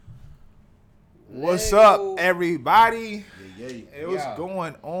What's up, everybody? Yeah. It was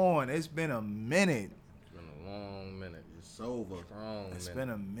going on. It's been a minute. It's been a long minute. It's over. It's been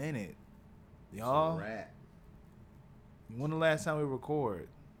a minute. It's Y'all, a wrap. when the last time we recorded?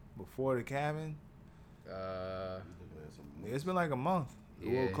 Before the cabin? It's been like a month. A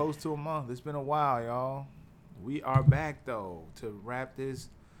little close to a month. It's been a while, y'all. We are back, though, to wrap this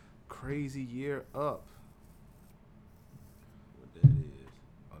crazy year up. What that is.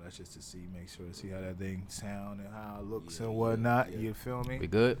 Oh, that's just to make sure to see how that thing sound and how it looks and whatnot. Yeah. You feel me? We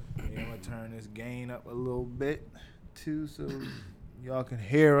good? Yeah, I'm going to turn this gain up a little bit, too, so y'all can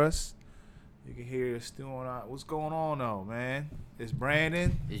hear us. You can hear us doing what's going on, though, man. It's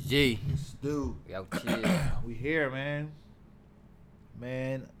Brandon. It's G. It's Stu. Yo, chill. We here, man.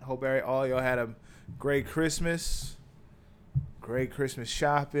 Man, hope all y'all had a great Christmas. Great Christmas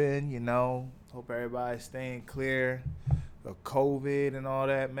shopping, you know. Hope everybody's staying clear of COVID and all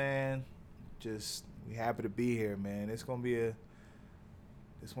that, man. Just we happy to be here, man. It's gonna be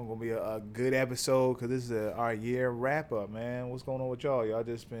a good episode because this is our year wrap up, man. What's going on with y'all? Y'all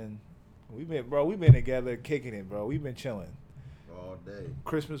just we've been together kicking it, bro. We've been chilling. All day.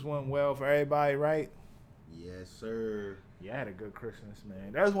 Christmas went well for everybody, right? Yes, sir. Yeah, I had a good Christmas,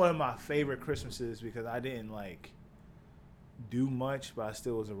 man. That was one of my favorite Christmases because I didn't do much, but I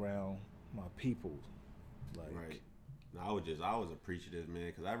still was around my people. Right. No, I was appreciative, man,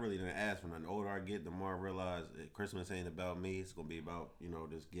 because I really didn't ask. When the older I get, the more I realize that Christmas ain't about me. It's gonna be about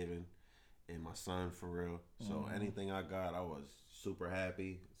just giving and my son for real. So anything I got, I was super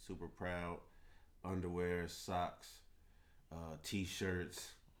happy, super proud. Underwear, socks,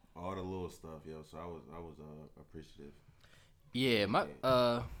 t-shirts, all the little stuff, yo. So I was appreciative. Yeah, my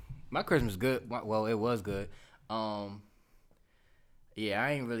Christmas good. Well, it was good. Yeah,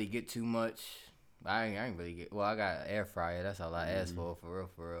 I ain't really get too much. I ain't really get. Well, I got an air fryer. That's all I asked for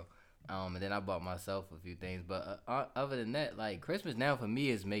real. And then I bought myself a few things. But other than that, Christmas now for me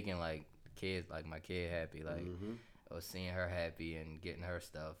is making kids, my kid happy, or seeing her happy and getting her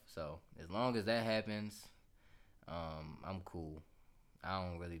stuff. So as long as that happens, I'm cool. I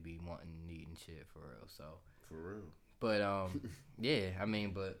don't really be needing shit for real. So For real. but yeah, I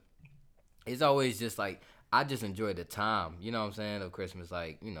mean, but it's always just I just enjoy the time, you know what I'm saying, of Christmas.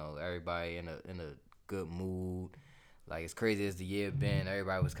 Everybody in a good mood. As crazy as the year been,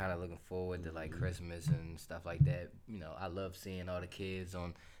 everybody was kind of looking forward to Christmas and stuff like that. I love seeing all the kids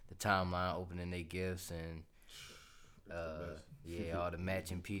on the timeline opening their gifts and all the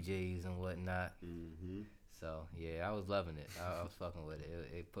matching PJs and whatnot. Mm-hmm. So yeah, I was loving it. I was fucking with it.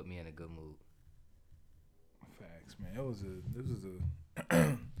 It put me in a good mood. Facts, man. This was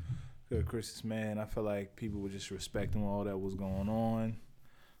a good Christmas, man. I feel like people were just respecting all that was going on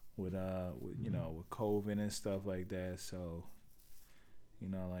with COVID and stuff like that. So,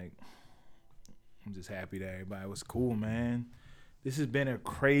 I'm just happy that everybody was cool, man. This has been a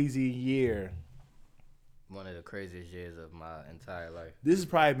crazy year. One of the craziest years of my entire life. This has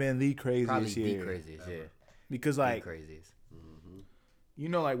probably been the craziest Probably year. the craziest, yeah. Because the craziest.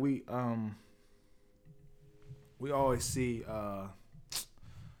 We always see how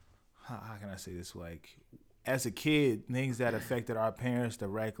can I say this, as a kid, things that affected our parents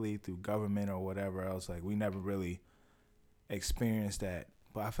directly through government or whatever else, we never really experienced that.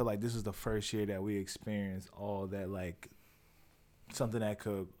 But I feel like this is the first year that we experienced all that, something that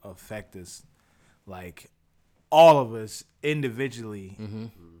could affect us, all of us individually,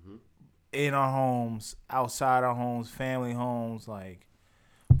 in our homes, outside our homes, family homes,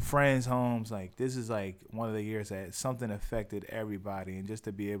 friends' homes. This is one of the years that something affected everybody, and just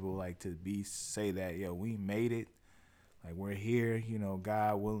to be able say that we made it, we're here,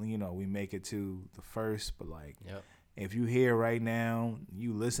 God willing, we make it to the first. But yep. If you here right now,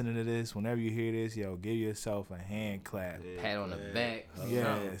 you listening to this, whenever you hear this, give yourself a hand clap, pat on the back,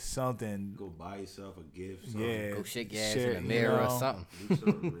 something. Go buy yourself a gift. Go shake your ass in the mirror or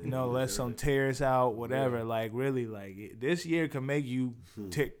something. Let some tears out, whatever. Yeah. Really, this year can make you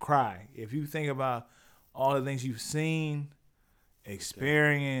cry if you think about all the things you've seen,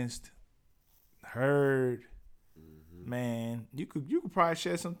 experienced, heard. Man, you could probably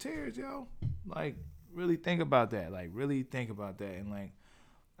shed some tears, yo. Really think about that. Really think about that. And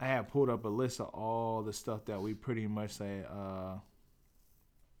I have pulled up a list of all the stuff that we pretty much say,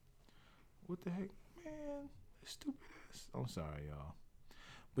 what the heck, man? Stupid ass. I'm sorry, y'all.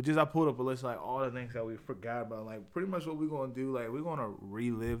 But I pulled up a list of all the things that we forgot about. Pretty much what we're gonna do, we're gonna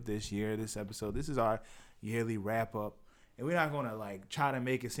relive this year, this episode. This is our yearly wrap up. And we're not gonna try to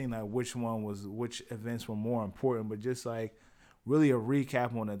make it seem which events were more important, but just really a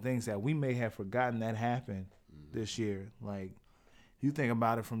recap on the things that we may have forgotten that happened this year. You think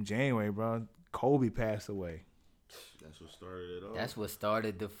about it from January, bro. Kobe passed away. That's what started it off. That's what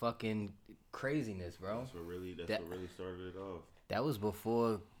started the fucking craziness, bro. That's what really started it off. That was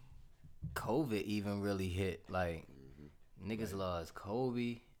before COVID even really hit. Like, niggas lost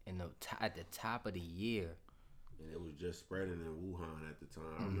Kobe at the top of the year. And it was just spreading in Wuhan at the time.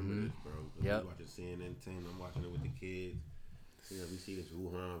 I remember this, bro. Yep. We watching CNN 10. I'm watching it with the kids. You know, we see this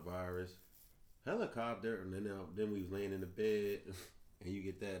Wuhan virus. Helicopter. And then we was laying in the bed. And you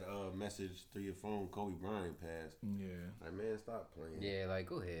get that message through your phone, Kobe Bryant passed. Yeah. Like, man, stop playing. Yeah, like,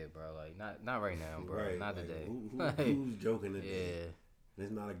 go ahead, bro. Like, not right now, bro. Right, Not like, today. Who's joking today? Yeah.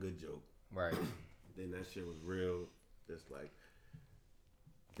 It's not a good joke. Right. Then that shit was real. Just like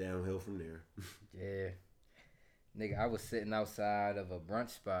downhill from there. Yeah. Nigga, I was sitting outside of a brunch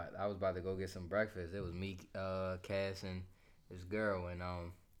spot. I was about to go get some breakfast. It was me, Cass, and this girl, and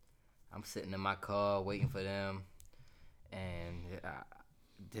I'm sitting in my car waiting for them, and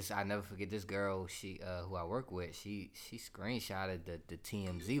I never forget this girl. She who I work with. She screenshotted the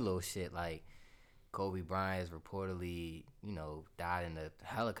TMZ little shit like Kobe Bryant is reportedly died in a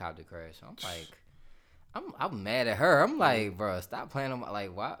helicopter crash. I'm like, I'm mad at her. I'm like, bro, stop playing on my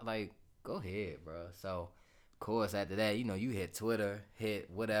like why like go ahead, bro. So. Course, after that, you hit Twitter,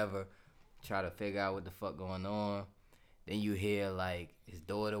 hit whatever, try to figure out what the fuck going on. Then you hear like his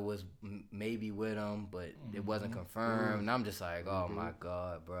daughter was maybe with him, but it wasn't confirmed. And I'm just like, oh my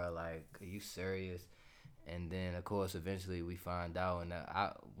god, bro, like, are you serious? And then of course, eventually we find out, and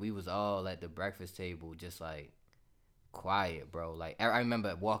we was all at the breakfast table, just like quiet, bro. Like I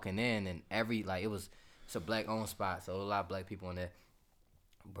remember walking in, and it's a black owned spot, so a lot of black people in there.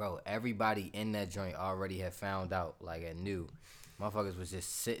 Bro, everybody in that joint already had found out, like, and knew. Motherfuckers was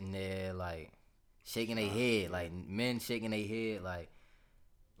just sitting there, like, shaking their head, like, men shaking their head, like,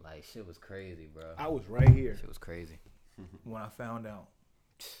 shit was crazy, bro. I was right here. Shit was crazy. When I found out.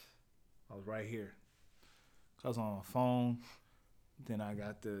 I was right here. I was on my phone. Then I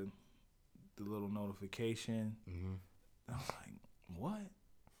got the little notification. Mm-hmm. I was like, what?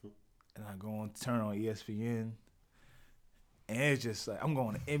 And I go on, turn on ESPN. And it's just like, I'm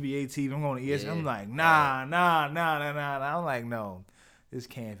going to NBA TV, I'm going to ESPN. Yeah. I'm like, nah. I'm like, no, this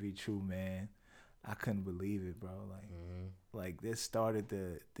can't be true, man. I couldn't believe it, bro. Like this started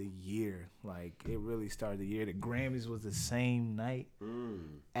the year. Like, it really started the year. The Grammys was the same night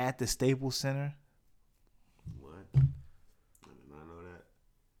at the Staples Center. What? I did not know that.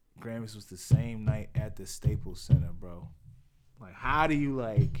 Grammys was the same night at the Staples Center, bro. Like, how do you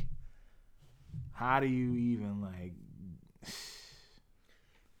even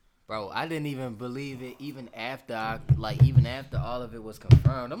Bro, I didn't even believe it even after all of it was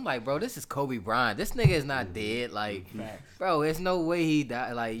confirmed. I'm like, bro, this is Kobe Bryant. This nigga is not dead. Like, bro, there's no way he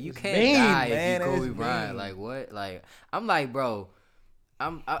died. Like, you can't die if you Kobe Bryant. Like, what? Like, I'm like, bro,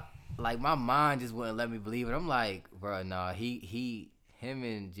 like, my mind just wouldn't let me believe it. I'm like, bro, nah, him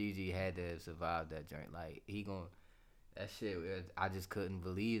and Gigi had to survive that joint. Like, that shit, I just couldn't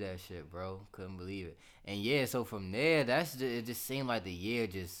believe that shit, bro. Couldn't believe it. And yeah, so from there, it just seemed like the year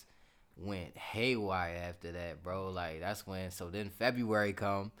just went haywire after that, bro. Like, that's when, so then February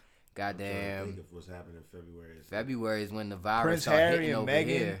come, goddamn. I think of what's happening in February. February is when the virus started hitting over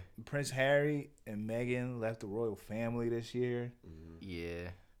here. Prince Harry and Meghan left the royal family this year. Mm-hmm. Yeah.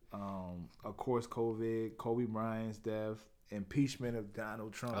 Of course, COVID, Kobe Bryant's death. Impeachment of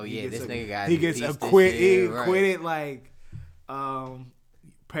Donald Trump. Oh yeah, this nigga got acquitted like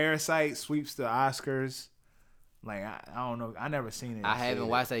Parasite sweeps the Oscars. Like, I don't know, I never seen it. I haven't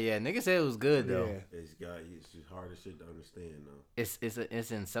watched that yet. Nigga said it was good though. Yeah. It's just hard as shit to understand though. It's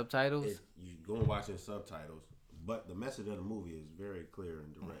in subtitles. You go and watch in subtitles, but the message of the movie is very clear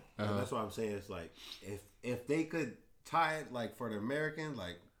and direct. Uh-huh. That's why I'm saying it's like if they could tie it like for the American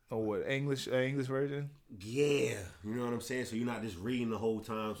like. Oh, what, English version? Yeah, you know what I'm saying. So you're not just reading the whole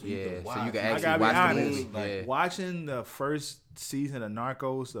time. So you can watch. So you can actually watch the movie. Like, watching the first season of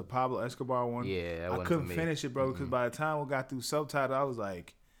Narcos, the Pablo Escobar one. Yeah, I couldn't finish it, bro, because by the time we got through subtitles, I was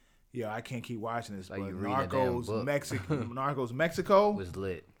like, "Yo, I can't keep watching this." Like, but Narcos Mexico was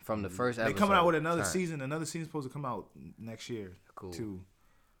lit from the first episode. They coming out with another season. Another season's supposed to come out next year. Cool. Too.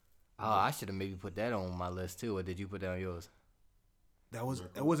 Oh, I should have maybe put that on my list too, or did you put that on yours?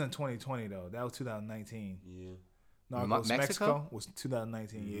 It wasn't 2020 though. That was 2019. Yeah. Narcos Mexico was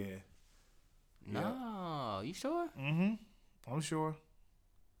 2019. Mm-hmm. Yeah. No, you sure? Mm-hmm. I'm sure.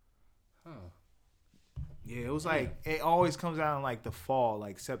 Huh. Yeah, it was like it always comes out in like the fall,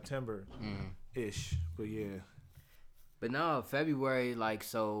 like September ish. But yeah. But no, February, like,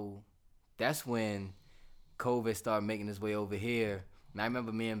 so that's when COVID started making its way over here. And I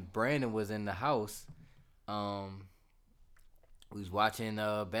remember me and Brandon was in the house. We was watching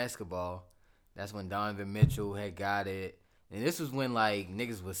basketball, That's when Donovan Mitchell had got it. And this was when, like,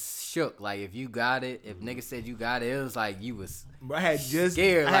 niggas was shook. Like, if you got it, if niggas said you got it, it was like you was Bro, I had just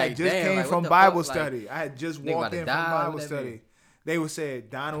scared. came damn, like, from what the Bible fuck? study. I had just nigga walked about to in from die, Bible what that study. mean? They would say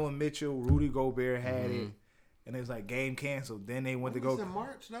Donovan Mitchell, Rudy Gobert had Mm-hmm. it, and it was like game canceled. Then they went to Was go. it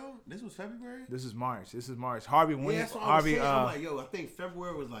March though? This was February. This is March. Harvey went. Yeah, that's what Harvey. I was saying. I'm like, yo, I think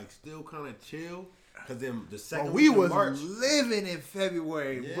February was like still kind of chill. Cause then the second we week of was March, living in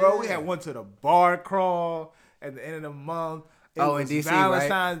February, bro. We Yeah. had went to the bar crawl at the end of the month. It Oh, was in DC,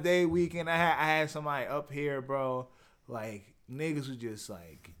 Valentine's Day weekend. I had somebody up here, bro. Like niggas was just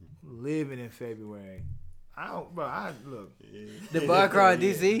like living in February. Look. The bar crawl in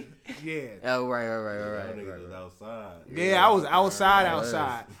DC? Yeah. Oh, right. y'all niggas was outside. Yeah, I was outside.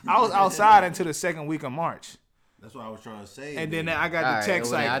 I was outside until the second week of March. That's what I was trying to say. And then nigga. I got All the right,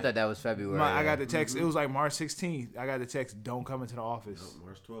 text well, like I thought that was February. I got the text. It was like March 16th. I got the text. Don't come into the office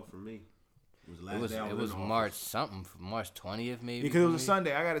March 12th for me. It was, the last It was day I it in was the March office. something, March 20th maybe. because it was a for me.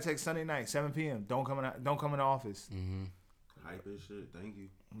 Sunday. I got a text Sunday night, 7 p.m. Don't come in the office. Hype as shit. Thank you.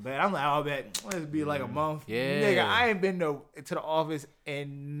 But I'm like, I'll bet let's be like a month. Yeah. Nigga, I ain't been to the office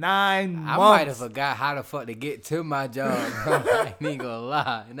in 9 months. I might have forgot how the fuck to get to my job, bro. I ain't gonna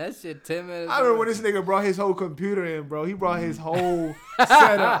lie. And that shit 10 minutes. I remember when this nigga brought his whole computer in, bro. He brought his whole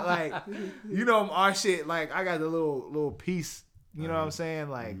setup. Like, you know, our shit, like, I got the little piece. You know what I'm saying?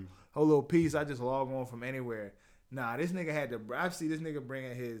 Like, whole little piece. I just log on from anywhere. Nah, this nigga had to. I see this nigga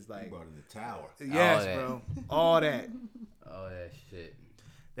bringing his, You like, brought in the tower. yes, that. bro. All that. Oh, that shit.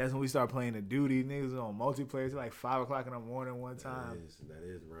 That's when we start playing the duty. Niggas was on multiplayer till like 5 o'clock in the morning one time. That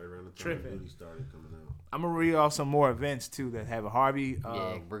is right around the time Tripping. Duty started coming out. I'm gonna read off some more events too that have a Harvey.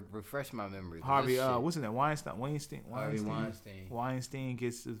 Yeah, refresh my memory. 'cause Harvey. this shit- What's his name? Weinstein. Harvey Weinstein. Weinstein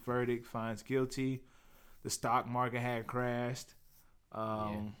gets his verdict, finds guilty. The stock market had crashed.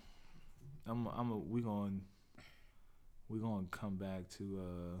 We're gonna come back to.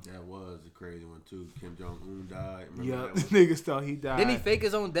 That was a crazy one too. Kim Jong Un died. Remember Yeah, that one? niggas thought he died. Didn't he fake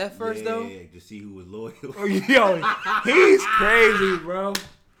his own death first though? Yeah, to see who was loyal. Yo, he's crazy, bro.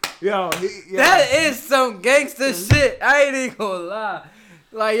 Yo, That is some gangster shit. I ain't even gonna lie.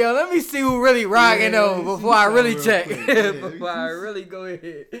 Like, yo, let me see who really rocking though let me before see I something really real check. quick. Yeah, let me Before I see really go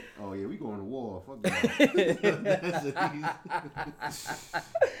ahead. Oh yeah, we going to war. Fuck that.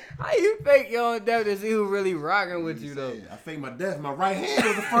 How you fake your own death to see who really rocking with you though? I faked my death. My right hand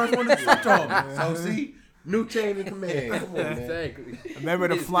was the first one to switch on me. So see, new chain of command. Come on, man. Exactly. remember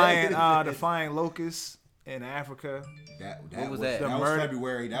the flying locusts in Africa. That What was that? That The was murder-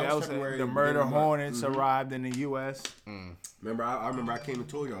 February. That was February. The murder beginning of March. hornets arrived in the U.S. Remember, I remember I came and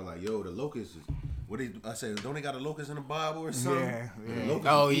told y'all like, yo, the locusts is. I said, don't they got a locust in the Bible or something? Yeah. The locusts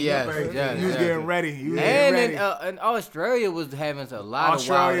Oh, is eating yes, up everything. yes, He was yes. getting ready. He was And getting ready. and Australia was having a lot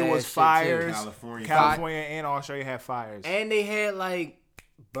Australia of wild was ass shit, too. fires. California. California and Australia had fires. And they had like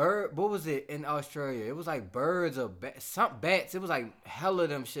what was it in Australia? It was like birds or some bats. It was like hella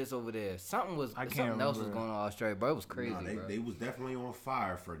them shits over there. Something can't something else was remember. going on in Australia, bro. It was crazy, Nah, bro. they was definitely on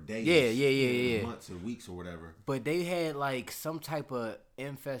fire for days. Yeah. Months and weeks or whatever. But they had like some type of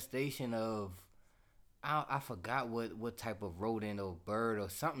infestation of I forgot what type of rodent or bird or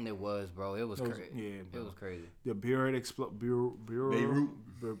something it was, bro. It was crazy. yeah, bro. It was crazy. The Beirut explosion.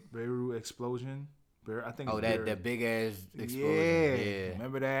 I think. Oh, it's that Beirut. big ass explosion. Yeah. Yeah.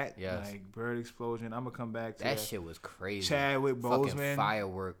 Remember that? Yes. Like bird explosion. I'm gonna come back to That shit was crazy. Chadwick Fucking Boseman.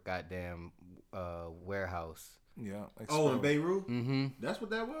 firework, goddamn warehouse. Yeah. Oh, in explode. Beirut? Mm-hmm. That's what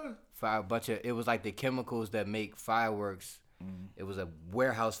that was? It was like the chemicals that make fireworks. It was a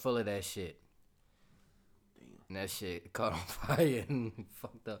warehouse full of that shit. And that shit caught on fire and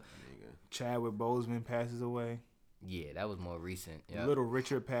fucked up. Chadwick Boseman passes away. Yeah, that was more recent. Yeah. Little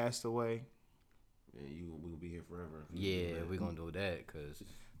Richard passed away. Yeah, we'll be here forever. Yeah, we're gonna do that because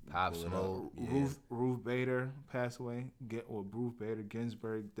Pop Pull it up. Smoke. Yeah. Ruth Bader passed away. Ruth Bader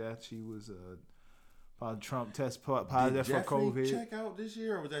Ginsburg death. She was probably Trump test positive Did for Jeffrey COVID. check out this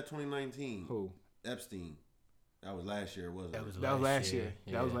year or was that 2019? Who? Epstein. That was last year, wasn't That it? was That was last year.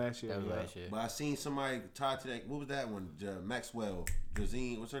 Yeah, That was last year, That was yeah. last year. But I seen somebody tied to that. What was that one? Maxwell.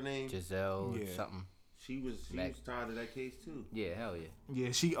 Josine. What's her name? Giselle Yeah. something. She was tied to that case too. Yeah, hell yeah.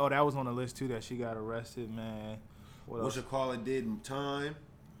 Yeah, that was on the list too that she got arrested, man. What What's else? her call? It did time.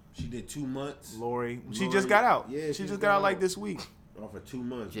 She did 2 months. Lori. She Lori. just got out. Yeah, she just got out like out. this week. Oh, for 2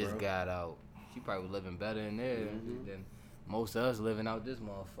 months, Just bro. got out. She probably was living better in there than most of us living out this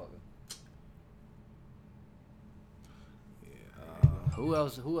motherfucker. Who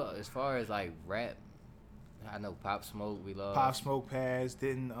else? As far as like rap, I know Pop Smoke. We love Pop Smoke passed.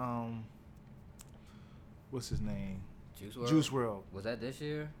 Didn't what's his name? Juice WRLD. Juice WRLD. Was that this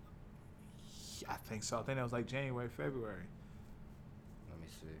year? I think so. I think that was like January, February. Let me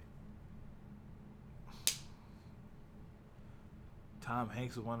see. Tom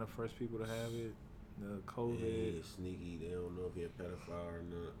Hanks was one of the first people to have it. The COVID. Yeah, sneaky. They don't know if he a pedophile or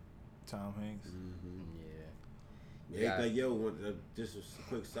not. Tom Hanks. Yeah. Yeah, like yo, just a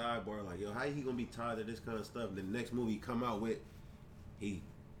quick sidebar. Like yo, how he gonna be tired of this kind of stuff? The next movie he come out with, he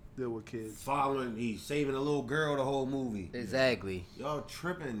Deal with kids. he's saving a little girl the whole movie. Exactly. Y'all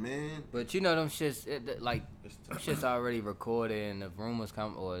tripping, man. But you know them shits, like It's them tough. shit's already recorded, and the rumors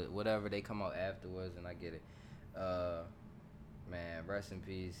come or whatever they come out afterwards, and I get it. Man, rest in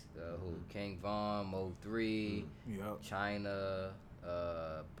peace. Who? King Von, Mo 3, Yep. China,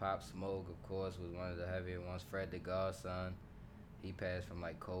 Pop Smoke, of course, was one of the heavier ones. Fred the Godson, he passed from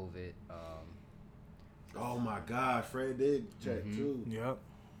like COVID. Oh my gosh, Fred did check too. Yep.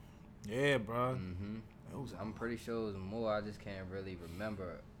 Yeah, bro. Mm-hmm. It was I'm pretty sure it was more. I just can't really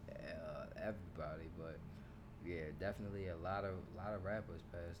remember everybody, but yeah, definitely a lot of rappers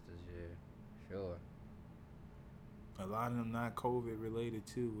passed this year. Sure. a lot of them not COVID related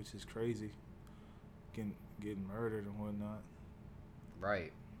too, which is crazy. Getting murdered and whatnot.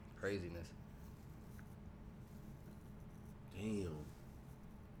 Right. Craziness. Damn.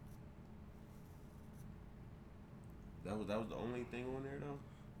 That was the only thing on there though.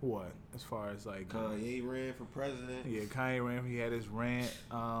 What? As far as like Kanye ran for president. Yeah, Kanye ran. He had his rant.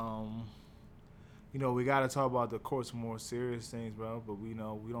 You know, we got to talk about the course more serious things, bro. But we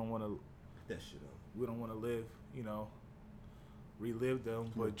know we don't want to. That shit up. We don't want to live. You know, relive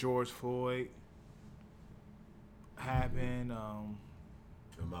them. But George Floyd happened. Ahmaud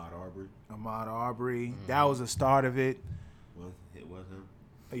Arbery. That was the start of it. It was him.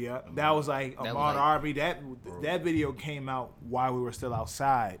 Yeah, that was like That was Ahmaud like- Arbery. That video came out while we were still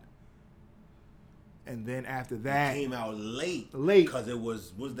outside. And then after that, It came out late. Late. Because it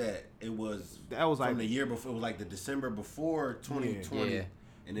was that was like from the year before. It was like the December before 2020. Yeah.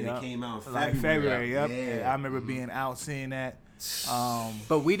 And then Yep. it came out in like February. February. Yep. Yeah. And I remember being out seeing that.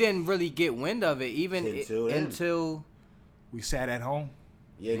 But we didn't really get wind of it even Until then. until We sat at home.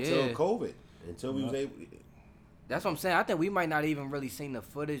 Yeah, until Yeah. COVID. Until we was able. that's what I'm saying. I think we might not even really seen the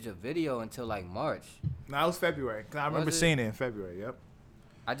footage of video until like March. No, it was February. 'Cause I remember Was it? seeing it in February. Yep.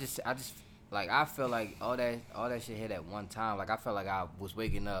 I just like I feel like all that shit hit at one time. Like I felt like I was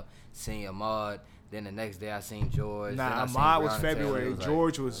waking up seeing Ahmaud, then the next day I seen George. then Nah, I seen Ahmaud was Breonna Taylor. February.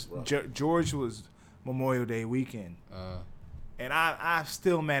 It was like, George was Memorial Day weekend. And I'm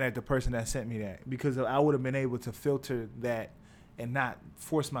still mad at the person that sent me that because I would have been able to filter that and not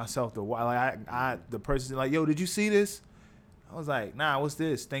force myself to like the person like, yo, did you see this? I was like, nah, what's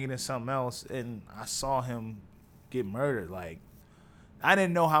this? Thinking it's something else, and I saw him get murdered. Like, I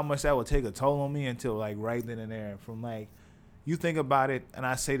didn't know how much that would take a toll on me until like right then and there. From like, you think about it, and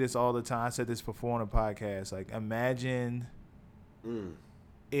I say this all the time. I said this before on the podcast. Like, imagine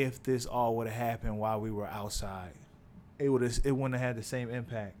if this all would have happened while we were outside. It wouldn't have had the same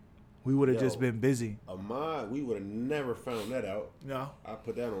impact. We would have just been busy. Ahmaud, we would have never found that out. No. I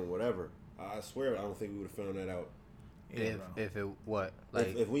put that on whatever. I swear, I don't think we would have found that out. Yeah, bro. if it what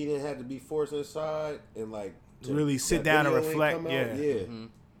like If we didn't have to be forced inside and like to Really sit that down and video ain't reflect, come out, yeah.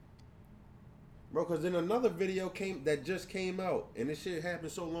 Bro, because then another video just came out, and this shit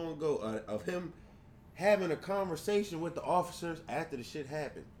happened so long ago of him having a conversation with the officers after the shit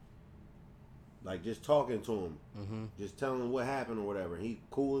happened. Like just talking to him, just telling him what happened or whatever. He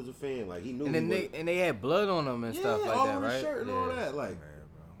cool as a fan, like he knew. and then they had blood on them and stuff like all that, on right? his shirt and all that. Like,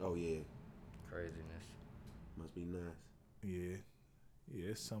 bro. oh yeah, Craziness. must be nice. Yeah. Yeah,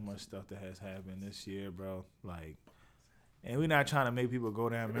 there's so much stuff that has happened this year, bro. Like, and we're not trying to make people go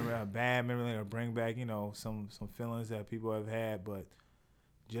down bad memory or bring back, you know, some feelings that people have had, but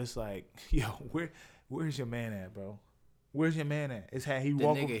just like, yo, where's your man at, bro? Where's your man at? It's had he The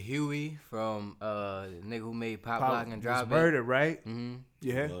walk nigga Huey from the nigga who made Pop Pop Lock and Drop was It. murdered, right? Mm-hmm.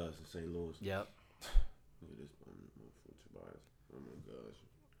 Yeah. It was in St. Louis. Yep. Look at this. Oh my gosh.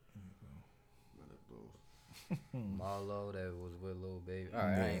 Marlo that was with Lil Baby. All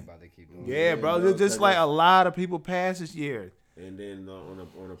right, I ain't about to keep doing Yeah, Yeah, bro. bro, Just like a lot of people passed this year. And then on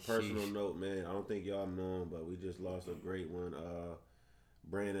a personal Sheesh. note, man, I don't think y'all know him, but we just lost a great one.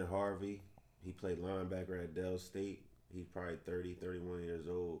 Brandon Harvey. He played linebacker at Dell State. He's probably 30, 31 years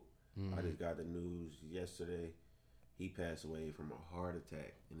old. I just got the news yesterday. He passed away from a heart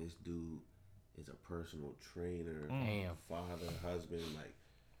attack. And this dude is a personal trainer, Damn. father, husband, like,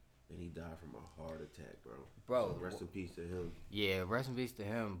 and he died from a heart attack, bro. Bro, So rest in peace to him. Yeah, rest in peace to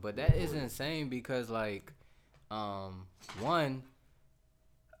him. But that is insane because like, one,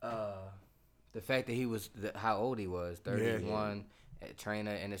 the fact that he was how old he was, 31,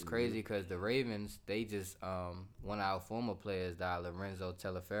 trainer, and it's crazy because the Ravens, they just one of our former players died, Lorenzo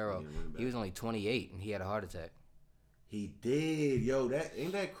Telefero. He was only 28 and he had a heart attack. He did, yo. That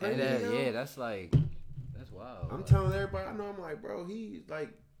ain't that crazy? Yeah, that's wild. I'm telling everybody I know. I'm like, bro, he's like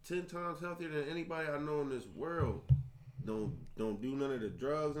 10 times healthier than anybody I know in this world. Don't do none of the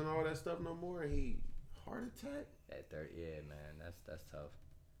drugs and all that stuff no more. And he heart attack. At 30, yeah, man, that's tough.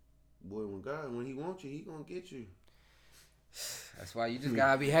 Boy, when he wants you, he gonna get you. That's why you just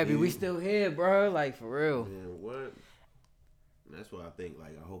gotta be happy we still here, bro. Like, for real. Man, what? And that's what I think.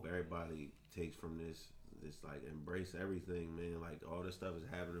 Like, I hope everybody takes from this. Like, embrace everything, man. Like, all this stuff is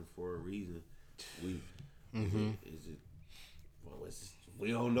happening for a reason. We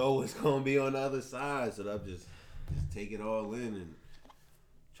don't know what's gonna be on the other side. So I'm just take it all in and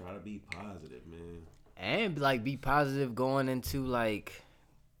try to be positive, man. And like be positive going into like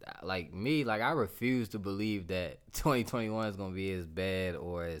me, like I refuse to believe that 2021 is gonna be as bad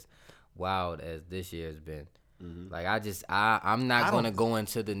or as wild as this year has been. Mm-hmm. Like I'm not gonna go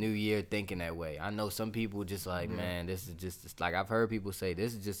into the new year thinking that way. I know some people just like, man, this is just like I've heard people say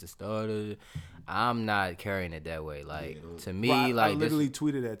this is just the start of it. I'm not carrying it that way. Like to me, I literally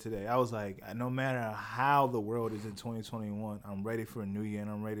tweeted that today. I was like, no matter how the world is in 2021, I'm ready for a new year and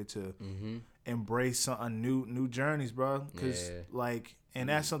I'm ready to embrace some new journeys, bro. Because like, and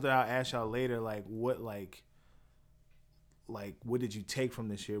that's something I'll ask y'all later. Like what did you take from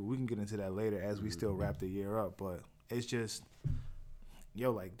this year? We can get into that later as we still wrap the year up. But it's just,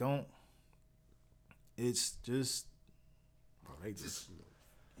 yo, like it's just,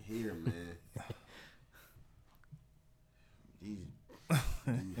 here, man. These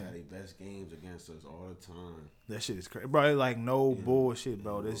dudes had their best games against us all the time. That shit is crazy, bro. Like no bullshit,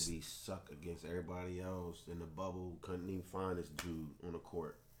 bro. This be suck against everybody else in the bubble. Couldn't even find this dude on the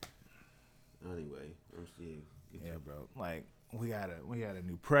court. Anyway, I'm still. Yeah, bro. Like we got a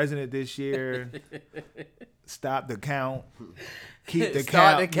new president this year. Stop the count. Keep the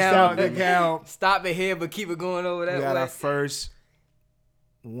count. Stop the count. Stop it here, but keep it going over that way. We got our first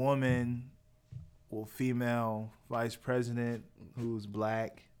woman or female vice president who's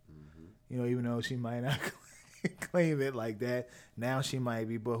black. You know, even though she might not claim it like that, now she might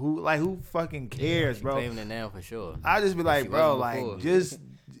be. But who fucking cares, bro? Claiming it now for sure. I just be like, bro, like just.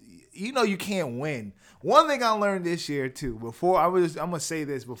 You know you can't win. One thing I learned this year too. I'm gonna say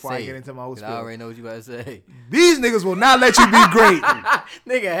this before I get into my whole spiel. I already know what you about to say. These niggas will not let you be great.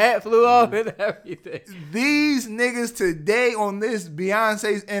 Nigga hat flew off and everything. These niggas today on this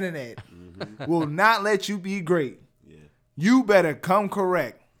Beyonce's internet will not let you be great. Yeah. You better come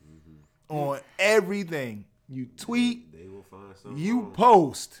correct on everything. You tweet. They will find something. You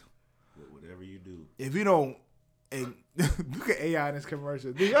post. Whatever you do. If you don't. Look at AI in this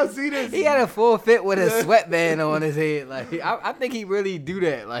commercial. Did y'all see this? He had a full fit with a sweatband on his head. Like I think he really do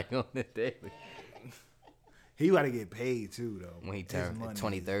that like on the daily. He got to get paid too though. When he turned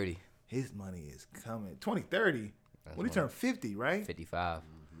 2030. His money is coming. 2030? When he turned 50, right? 55. I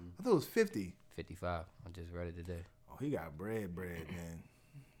thought it was 50. 55. I just read it today. Oh, he got bread, man.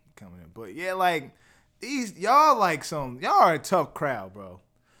 Coming in. But yeah, like y'all are a tough crowd, bro.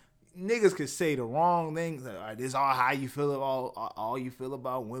 Niggas could say the wrong things. Like, this is all how you feel about all you feel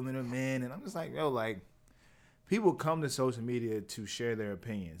about women or men, and I'm just like, yo, like people come to social media to share their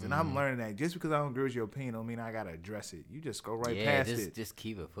opinions, and I'm learning that just because I don't agree with your opinion, don't mean I gotta address it. You just go past it. Just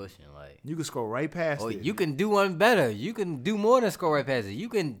keep it pushing. Like you can scroll right past it. You can do one better. You can do more than scroll right past it. You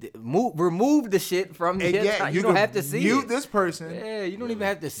can remove the shit from the you don't have to see mute this person. Yeah, you don't even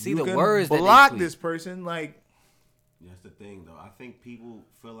have to see you the words. Block this person, like. That's the thing, though. I think people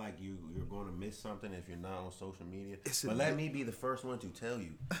feel like you're going to miss something if you're not on social media. But let me be the first one to tell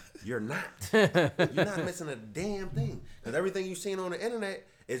you, you're not. You're not missing a damn thing. Because everything you've seen on the internet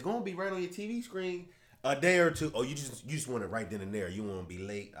is going to be right on your TV screen a day or two. Oh, you just want it right then and there. You want to be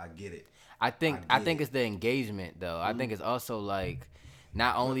late. I get it. I think it's the engagement, though. I think it's also like,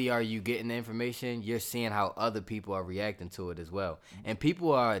 not only are you getting the information, you're seeing how other people are reacting to it as well. And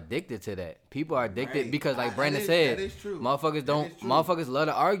people are addicted to that. People are addicted because, like Brandon said, that is true. Motherfuckers love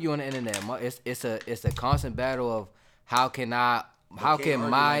to argue on the internet. It's a constant battle of how can my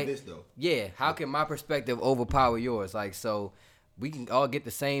perspective overpower yours? Like, so we can all get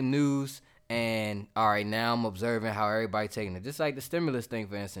the same news. And all right, now I'm observing how everybody taking it. Just like the stimulus thing,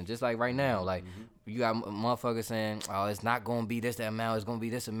 for instance. Just like right now, like you got motherfuckers saying, "Oh, it's not gonna be this amount. It's gonna be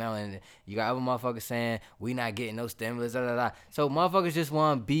this amount," and you got other motherfuckers saying, "We not getting no stimulus." Da, da, da. So motherfuckers just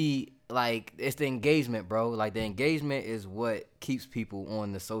want to be like, it's the engagement, bro. Like the engagement is what keeps people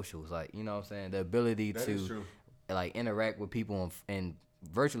on the socials. Like, you know what I'm saying? The ability to like interact with people and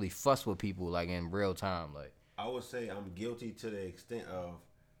virtually fuss with people like in real time. Like I would say I'm guilty to the extent of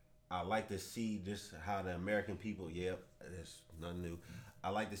I like to see just how the American people. Yep, there's nothing new. I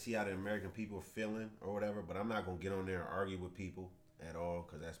like to see how the American people are feeling or whatever, but I'm not gonna get on there and argue with people at all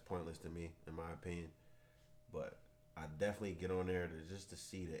because that's pointless to me, in my opinion. But I definitely get on there to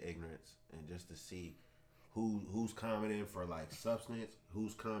see the ignorance and just to see who's commenting for like substance,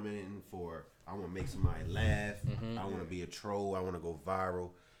 who's commenting for I want to make somebody laugh, I want to be a troll, I want to go viral.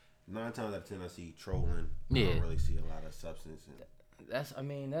 9 times out of 10, I see trolling. Yeah. I don't really see a lot of substance.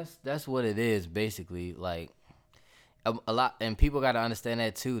 That's what it is basically. Like a lot, and people got to understand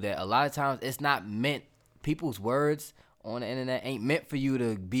that too. That a lot of times it's not meant. People's words on the internet ain't meant for you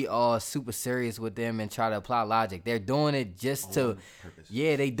to be all super serious with them and try to apply logic. They're doing it just to,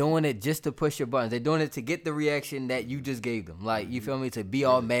 they doing it just to push your buttons. They're doing it to get the reaction that you just gave them. Like, you feel me? To be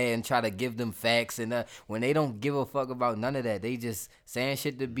all mad and try to give them facts. And when they don't give a fuck about none of that, they just saying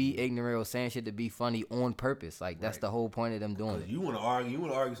shit to be ignorant or saying shit to be funny on purpose. Like, that's the whole point of them doing it. You want to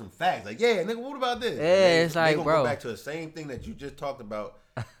argue some facts. Like, yeah, nigga, what about this? Yeah, it's like, they bro. Go back to the same thing that you just talked about.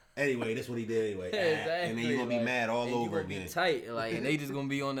 Anyway, this is what he did anyway. Exactly. And then you're going to be mad all over again. again. Be tight, like, and they just going to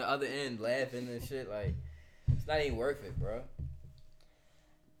be on the other end laughing and shit. Like, it's not even worth it, bro.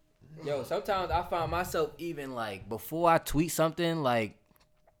 Yo, sometimes I find myself even, like, before I tweet something, like,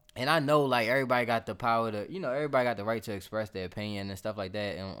 and I know, like, everybody got the power to, everybody got the right to express their opinion and stuff like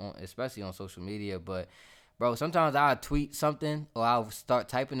that, and especially on social media. But, bro, sometimes I'll tweet something or I'll start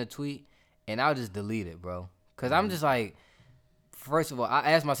typing a tweet and I'll just delete it, bro. Because I'm just like, first of all,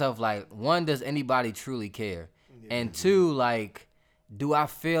 I ask myself, like, one, does anybody truly care? Yeah. And two, like, do I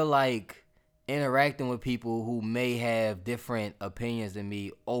feel like interacting with people who may have different opinions than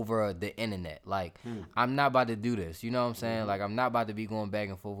me over the internet? Like, I'm not about to do this. You know what I'm saying? Like, I'm not about to be going back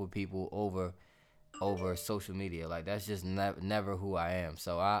and forth with people over social media. Like, that's just never who I am.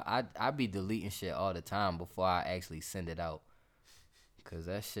 So I be deleting shit all the time before I actually send it out. Because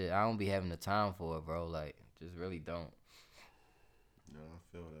that shit, I don't be having the time for it, bro. Like, just really don't. No, I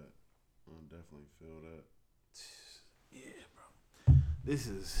feel that. I definitely feel that. Yeah, bro.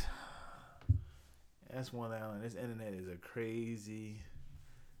 That's one island. This internet is a crazy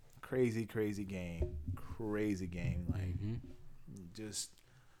game. Crazy game. Like,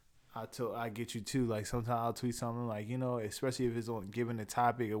 I get you too. Like, sometimes I'll tweet something like, especially if it's on given the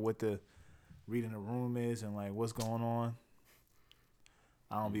topic of what the reading the room is and like what's going on.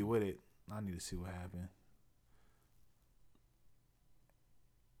 I don't be with it. I need to see what happened.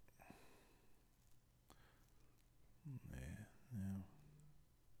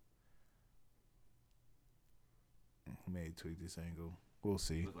 May tweak this angle. We'll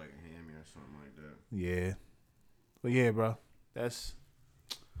see. Look like a hammy or something like that. Yeah. But yeah, bro. That's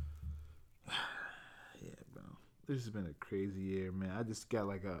bro. This has been a crazy year, man. I just got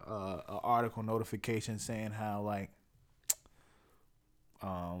like a article notification saying how like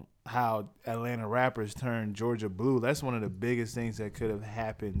how Atlanta rappers turned Georgia blue. That's one of the biggest things that could have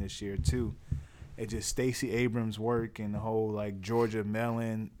happened this year too. It just Stacey Abrams' work and the whole like Georgia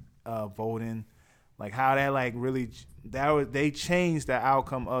melon voting. Like how that like really they changed the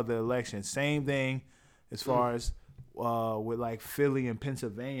outcome of the election. Same thing as far as with like Philly and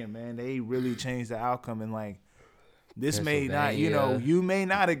Pennsylvania, man. They really changed the outcome and like this may not, you may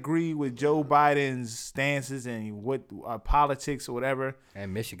not agree with Joe Biden's stances and what politics or whatever.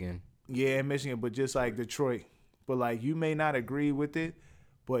 And Michigan. Yeah, Michigan, but just like Detroit. But like you may not agree with it,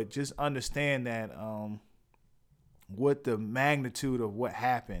 but just understand that what the magnitude of what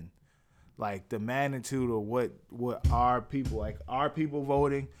happened. Like the magnitude of what our people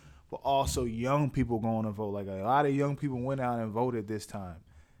voting, but also young people going to vote. Like a lot of young people went out and voted this time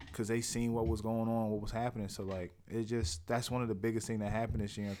because they seen what was going on, what was happening. So like that's one of the biggest things that happened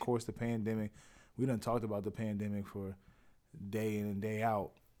this year. And of course, the pandemic. We done talked about the pandemic for day in and day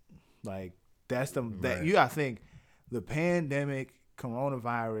out. Like that's I think the pandemic,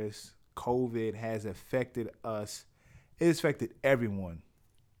 coronavirus, COVID has affected us. It's affected everyone.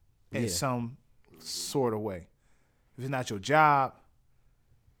 In some sort of way. If it's not your job,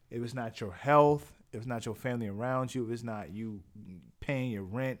 if it's not your health, if it's not your family around you, if it's not you paying your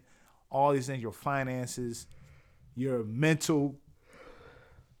rent, all these things, your finances, your mental,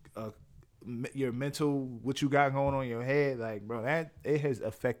 what you got going on in your head, like, bro, that it has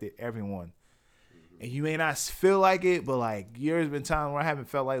affected everyone. And you may not feel like it, but like there's been times where I haven't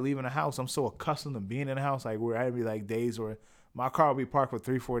felt like leaving the house. I'm so accustomed to being in the house, like where I'd be like days where my car will be parked for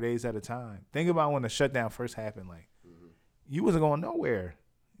 3-4 days at a time. Think about when the shutdown first happened. Like, you wasn't going nowhere.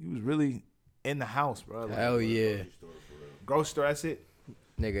 You was really in the house, bro. Like, hell yeah. Grocery store, that's it.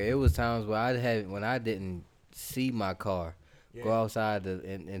 Nigga, it was times where when I didn't see my car go outside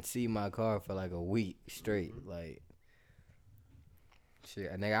and see my car for like a week straight. Like,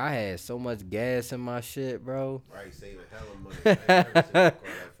 shit, nigga, I had so much gas in my shit, bro. Right, saving hella money. I ain't never seen a car that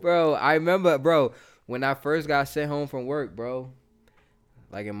full. Bro, I remember, bro, when I first got sent home from work, bro,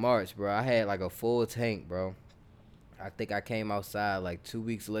 like in March, bro, I had like a full tank, bro. I think I came outside like 2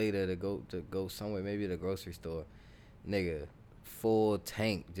 weeks later to go somewhere, maybe the grocery store. Nigga, full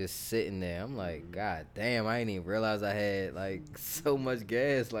tank just sitting there. I'm like, God damn, I didn't even realize I had like so much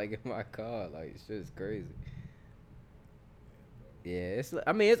gas like in my car. Like, shit's crazy. Yeah,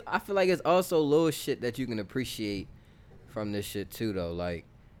 I feel like it's also little shit that you can appreciate from this shit too, though. Like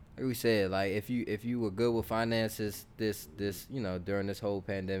we said, like if you were good with finances this during this whole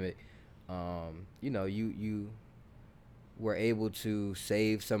pandemic, you were able to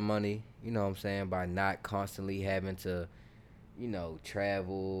save some money, you know what I'm saying, by not constantly having to,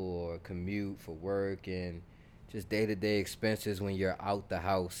 travel or commute for work and just day-to-day expenses when you're out the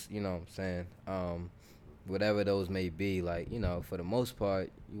house, you know what I'm saying? Whatever those may be, like, for the most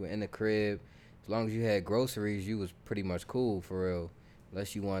part, you were in the crib. As long as you had groceries, you was pretty much cool, for real.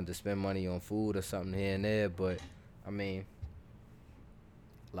 Unless you wanted to spend money on food or something here and there. But, I mean,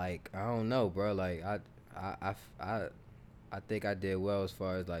 like, I don't know, bro. Like, I think I did well as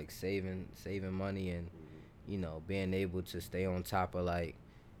far as, like, saving money and, being able to stay on top of, like,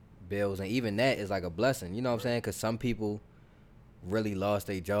 bills. And even that is, like, a blessing, you know what I'm saying? Because some people really lost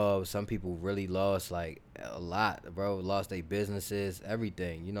their jobs. Some people really lost, like, a lot, bro. Lost their businesses,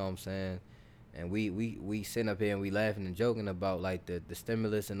 everything, you know what I'm saying? And we sitting up here and we laughing and joking about, like, the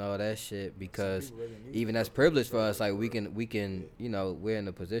stimulus and all that shit, because really even that's privilege for us. Like, we can we're in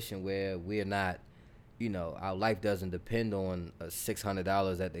a position where we're not, our life doesn't depend on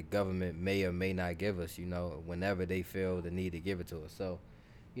 $600 that the government may or may not give us, whenever they feel the need to give it to us. So,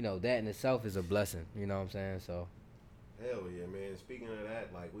 that in itself is a blessing, you know what I'm saying? So hell yeah, man. Speaking of that,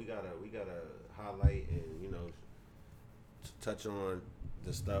 like, we gotta highlight and touch on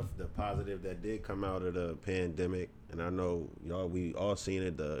the positive that did come out of the pandemic. And I know we all seen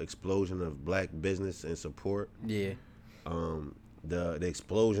it, the explosion of black business and support. Yeah. The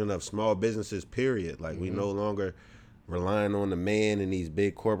explosion of small businesses, period. Like, we no longer relying on the man and these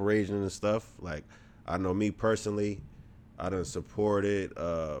big corporations and stuff. Like, I know me personally, I done supported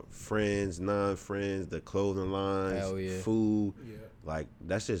friends, non-friends, the clothing lines, food. Yeah. Like,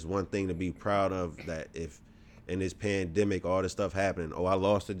 that's just one thing to be proud of, that if in this pandemic, all this stuff happening, I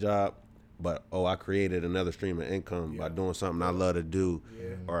lost a job, but I created another stream of income by doing something I love to do,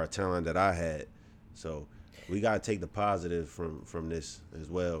 or a talent that I had. So we got to take the positive from this as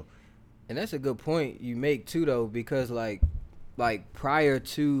well. And that's a good point you make too, though, because like prior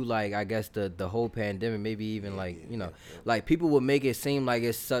to, like, I guess the whole pandemic, maybe even like people would make it seem like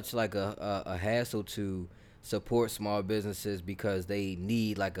it's such like a hassle to support small businesses because they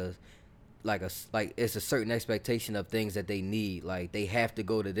need like it's a certain expectation of things that they need. Like, they have to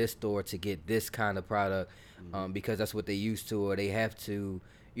go to this store to get this kind of product because that's what they used to, or they have to,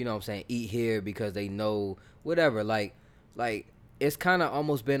 eat here because they know whatever. Like it's kind of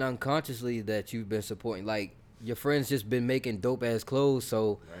almost been unconsciously that you've been supporting, like, your friends just been making dope ass clothes,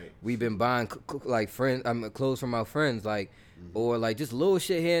 so we've been buying clothes from our friends, like, or like just little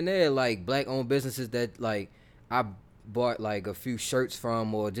shit here and there, like black owned businesses that, like, I bought like a few shirts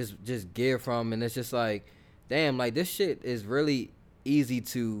from, or just gear from, and it's just like, damn, like, this shit is really easy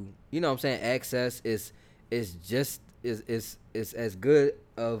to, access. It's as good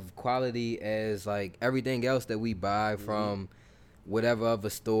of quality as, like, everything else that we buy from whatever other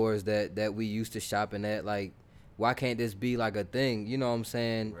stores that we used to shopping at. Like, why can't this be like a thing, you know what I'm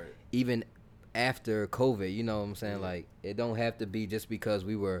saying? Right. Even after COVID, you know what I'm saying? Like, it don't have to be just because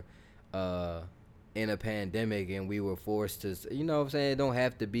we were in a pandemic and we were forced to, you know what I'm saying? It don't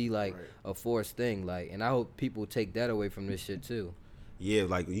have to be like a forced thing. Like, and I hope people take that away from this shit too. Yeah,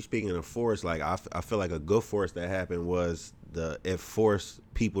 like, you speaking of force, like, I feel like a good force that happened was it forced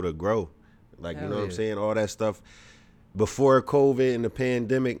people to grow. Like, you know what I'm saying? All that stuff before COVID and the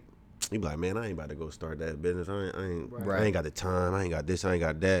pandemic, you be like, man, I ain't about to go start that business. I ain't got the time. I ain't got this. I ain't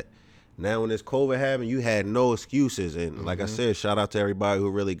got that. Now, when this COVID happened, you had no excuses. And like I said, shout out to everybody who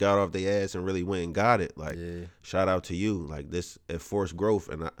really got off their ass and really went and got it. Like, shout out to you. Like, it forced growth,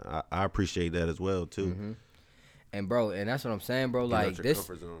 and I appreciate that as well, too. Mm-hmm. And, bro, and that's what I'm saying, bro. Like, this,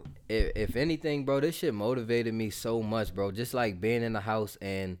 if anything, bro, this shit motivated me so much, bro. Just, like, being in the house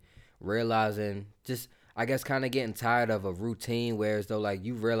and realizing, just, I guess, kind of getting tired of a routine, whereas though, like,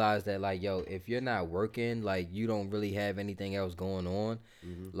 you realize that, like, yo, if you're not working, like, you don't really have anything else going on.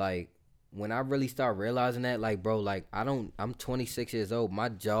 Like, when I really start realizing that, like, bro, like, I'm 26 years old. My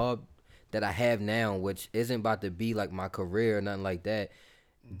job that I have now, which isn't about to be like my career or nothing like that,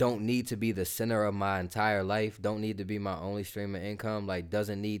 don't need to be the center of my entire life, don't need to be my only stream of income, like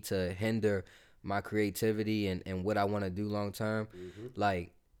doesn't need to hinder my creativity and what I want to do long term.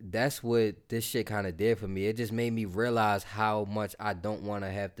 Like that's what this shit kind of did for me. It just made me realize how much I don't want to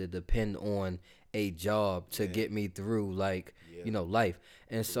have to depend on a job to get me through like life.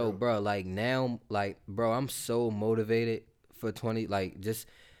 And so bro, like now, like bro, I'm so motivated for 20, like just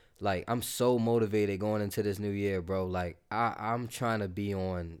like I'm so motivated going into this new year, bro. Like I'm trying to be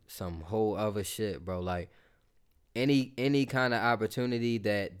on some whole other shit, bro. Like any kind of opportunity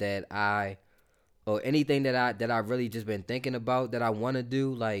that I or anything that I really just been thinking about that I want to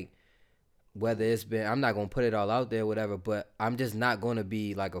do, like whether it's been, I'm not gonna put it all out there, whatever, but I'm just not gonna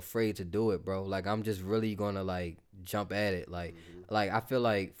be like afraid to do it, bro. Like I'm just really gonna like jump at it, like I feel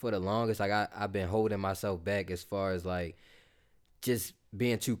like for the longest, like I've been holding myself back as far as like just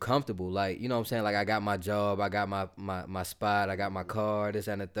being too comfortable, like you know what I'm saying, like I got my job, I got my spot, I got my car, this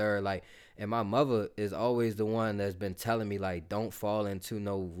and the third, like, and my mother is always the one that's been telling me like don't fall into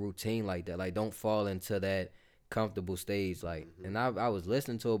no routine like that, like don't fall into that comfortable stage, like and I was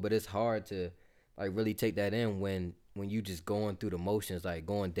listening to it, but it's hard to like really take that in when you just going through the motions, like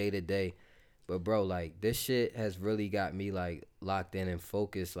going day to day. But bro, like this shit has really got me like locked in and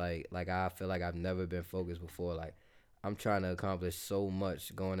focused, like I feel like I've never been focused before. Like I'm trying to accomplish so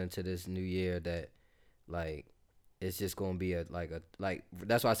much going into this new year that like it's just gonna be a like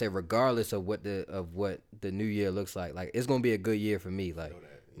that's why I say regardless of what the new year looks like it's gonna be a good year for me. Like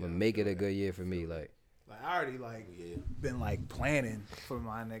I'm gonna make it a good year for me. Like I already been like planning for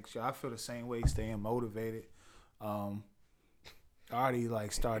my next year. I feel the same way, staying motivated. I already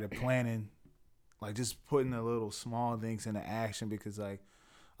like started planning, like just putting the little small things into action, because like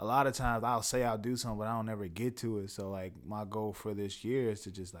a lot of times I'll say I'll do something, but I don't ever get to it. So like my goal for this year is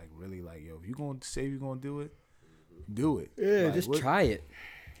to just like really like, yo, if you gonna say you're gonna do it, do it. yeah, like, just try it.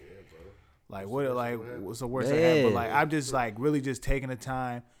 Like what's the worst that happened? But like I'm just like really just taking the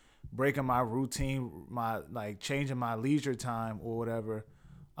time, breaking my routine, my like changing my leisure time or whatever,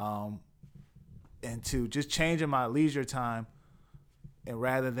 and to just changing my leisure time, and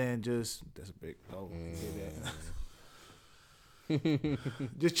rather than just that's a big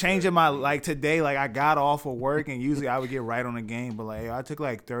just changing my like today, like I got off of work and usually I would get right on the game, but like I took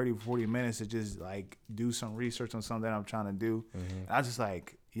like 30-40 minutes to just like do some research on something that I'm trying to do. And I just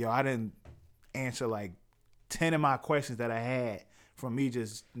like, yo, I didn't answer like 10 of my questions that I had from me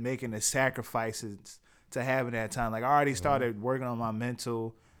just making the sacrifices to having that time. Like I already started working on my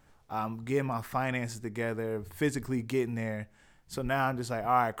mental, getting my finances together, physically getting there. So now I'm just like, all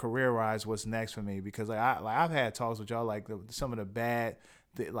right, career-wise, what's next for me? Because I've had talks with y'all, like some of the bad,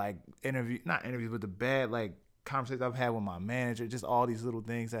 not interviews, but the bad like conversations I've had with my manager, just all these little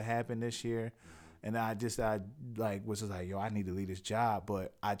things that happened this year, and I like was just like, yo, I need to leave this job,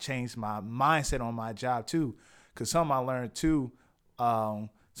 but I changed my mindset on my job too, because something I learned too,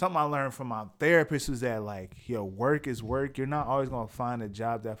 something I learned from my therapist was that like, yo, work is work. You're not always gonna find a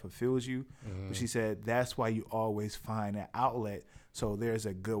job that fulfills you. But she said that's why you always find an outlet. So there's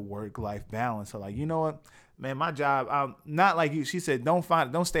a good work-life balance. So like, you know what, man, my job, I'm not like you. She said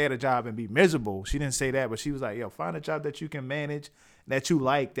don't stay at a job and be miserable. She didn't say that, but she was like, yo, find a job that you can manage, that you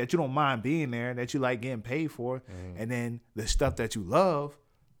like, that you don't mind being there, that you like getting paid for, and then the stuff that you love,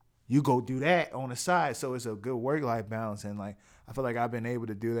 you go do that on the side. So it's a good work-life balance. And like, I feel like I've been able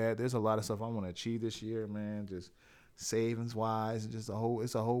to do that. There's a lot of stuff I want to achieve this year, man. Just savings wise, just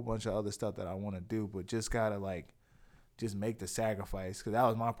it's a whole bunch of other stuff that I want to do, but just gotta like, just make the sacrifice. Cause that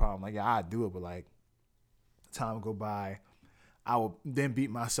was my problem. Like, yeah, I'd do it, but like, time go by, I will then beat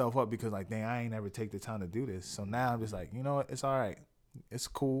myself up because like, dang, I ain't never take the time to do this. So now I'm just like, you know what? It's all right. It's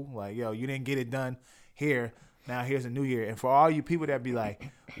cool. Like, yo, you didn't get it done here. Now here's a new year. And for all you people that be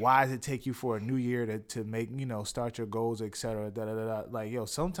like, why does it take you for a new year to make, start your goals, et cetera, da, da, da, da. Like, yo,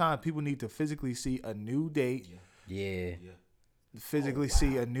 sometimes people need to physically see a new date. Yeah. Physically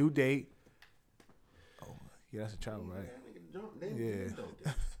see a new date. Oh, yeah, that's a child, right? Yeah.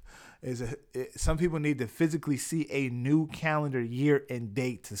 Some people need to physically see a new calendar year and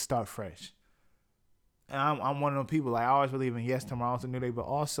date to start fresh. And I'm one of them people, like, I always believe in yes, tomorrow's a new day, but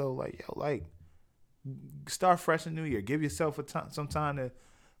also, like, yo, like, start fresh in the new year. Give yourself some time to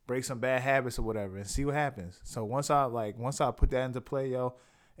break some bad habits or whatever and see what happens. So once I put that into play, yo,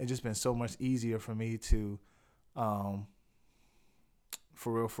 it's just been so much easier for me to, for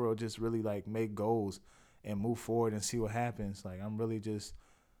real, just really like make goals and move forward and see what happens. Like I'm really just,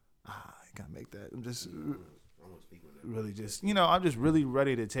 I gotta make that. I'm just really just, I'm just really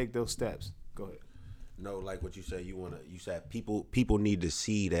ready to take those steps. Go ahead. No, like what you say, you said people need to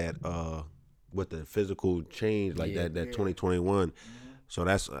see that with the physical change like that 2021. So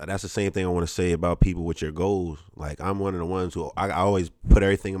that's the same thing I want to say about people with your goals. Like I'm one of the ones who I always put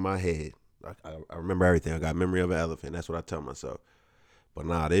everything in my head. I remember everything. I got memory of an elephant. That's what I tell myself. But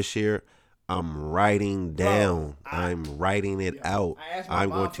nah, this year I'm writing down. I'm writing it out. I'm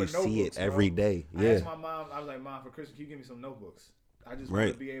going to see it every day. I asked my mom. I was like, Mom, for Christmas, can you give me some notebooks? I just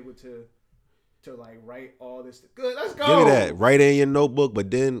want to be able to like write all this. Good, let's go. Give me that. Write it in your notebook, but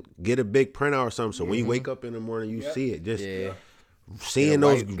then get a big printout or something. So when you wake up in the morning, you see it. Just seeing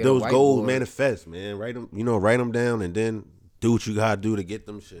those goals manifest, man. Write them down, and then do what you gotta do to get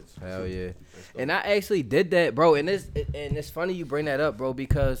them shits. Hell yeah. And I actually did that, bro. And it's funny you bring that up, bro,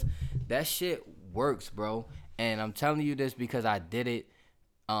 because that shit works, bro. And I'm telling you this because I did it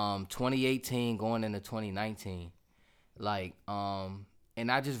 2018 going into 2019. Like,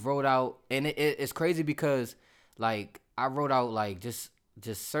 and I just wrote out, and it's crazy because, like, I wrote out, like, just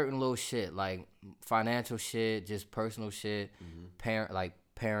certain little shit, like, financial shit, just personal shit,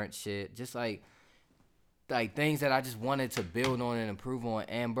 parent shit, just, like, things that I just wanted to build on and improve on.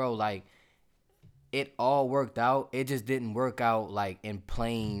 And, bro, like, it all worked out. It just didn't work out, like, in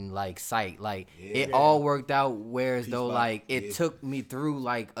plain, like, sight. Like, it all worked out whereas though, like, it took me through,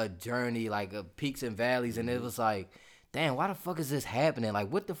 like, a journey, like, peaks and valleys, and it was like, damn, why the fuck is this happening?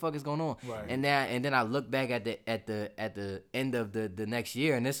 Like, what the fuck is going on? Right. And then I look back at the end of the next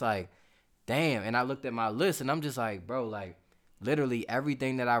year, and it's like, damn. And I looked at my list, and I'm just like, bro, like, literally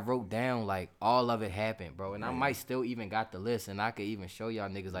everything that I wrote down, like, all of it happened, bro. And I might still even got the list, and I could even show y'all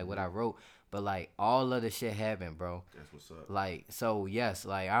niggas, like, what I wrote. But, like, all of the shit happened, bro. That's what's up. Like, so, yes,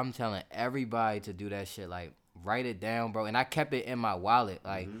 like, I'm telling everybody to do that shit. Like, write it down, bro. And I kept it in my wallet.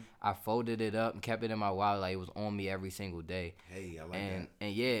 Like, I folded it up and kept it in my wallet. Like, it was on me every single day. Hey, I like that.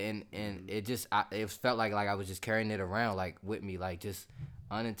 And yeah, and it just, it felt like I was just carrying it around, like, with me. Like, just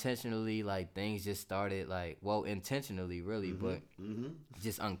unintentionally, like, things just started, like, well, intentionally, really, but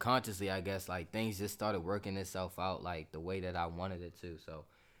just unconsciously, I guess, like, things just started working itself out, like, the way that I wanted it to, so.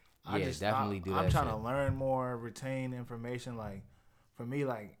 Yeah, definitely do that. I'm trying to learn more, retain information. Like, for me,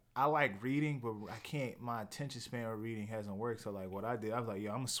 like, I like reading, but I can't. My attention span of reading hasn't worked. So, like, what I did, I was like,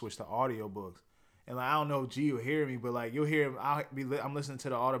 yo, I'm gonna switch to audiobooks. And like, I don't know if G will hear me, but like, you'll hear. I'm listening to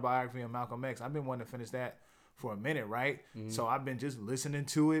the autobiography of Malcolm X. I've been wanting to finish that for a minute, right? So I've been just listening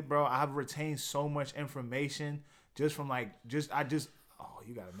to it, bro. I've retained so much information just from like, oh,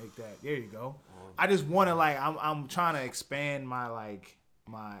 you gotta make that. There you go. I just want to like, I'm trying to expand my like.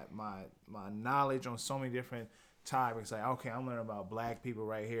 My knowledge on so many different topics. Like, okay, I'm learning about black people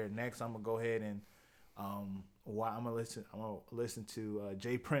right here. Next, I'm gonna go ahead and I'm gonna listen to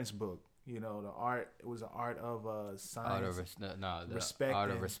Jay Prince's book. You know, it was the art of science. Respect.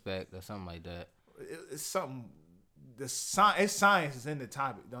 Art of respect or something like that. It's something. It's science is in the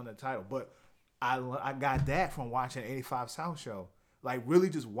topic, on the title. But I got that from watching 85 South Show. Like, really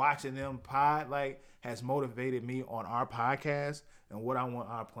just watching them has motivated me on our podcast and what I want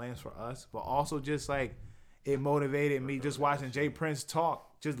our plans for us. But also just like it motivated me just watching Jay Prince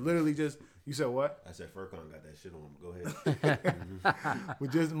talk. Just literally just, you said what? I said Furcon got that shit on him. Go ahead.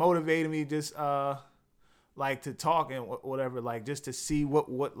 But just motivated me just like to talk and whatever, like just to see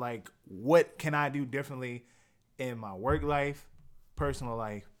what can I do differently in my work life, personal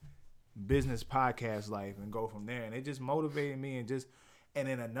life, business, podcast life, and go from there. And it just motivated me. And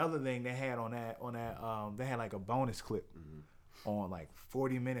then another thing they had on that they had like a bonus clip on like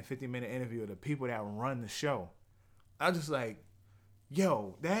 40-minute, 50-minute interview of the people that run the show. I was just like,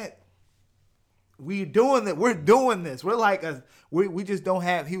 yo, we're doing this. We're like we just don't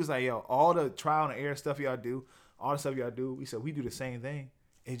have. He was like, yo, all the trial and error stuff y'all do, all the stuff y'all do. We said we do the same thing.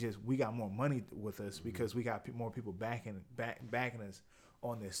 It's just we got more money with us because we got more people backing us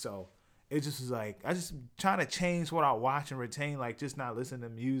on this. So it just was like, I just trying to change what I watch and retain, like just not listening to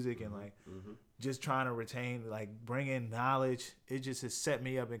music and like just trying to retain, like bring in knowledge. It just has set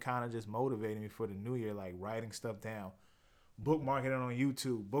me up and kind of just motivated me for the new year, like writing stuff down, bookmarking it on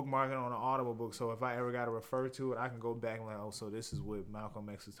YouTube, bookmarking it on an Audible book. So if I ever got to refer to it, I can go back and like, oh, so this is what Malcolm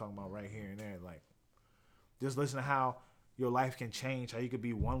X is talking about right here and there. Like just listen to how your life can change, how you could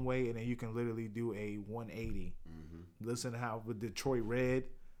be one way and then you can literally do a 180. Listen to how with Detroit Red,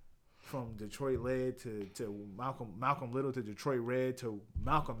 from Detroit Red to Malcolm Little to Detroit Red to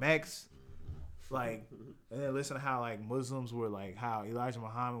Malcolm X, like, and then listen to how like Muslims were like how Elijah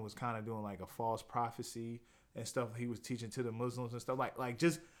Muhammad was kind of doing like a false prophecy and stuff he was teaching to the Muslims and stuff like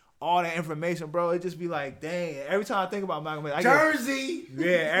just all that information, bro. It just be like, dang. Every time I think about Malcolm X, Jersey.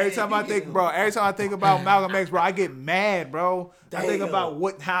 every time I think about Malcolm X, bro, I get mad, bro. I think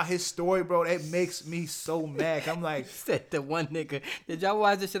about how his story, bro. That makes me so mad. I'm like, said the one nigga. Did y'all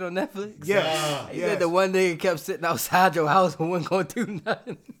watch this shit on Netflix? Yeah. He said the one nigga kept sitting outside your house and wasn't gonna do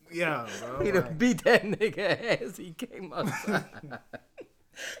nothing. Yeah, bro. He done beat that nigga ass. He came outside.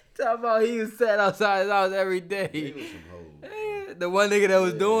 Talking about he was sat outside his house every day. The one nigga that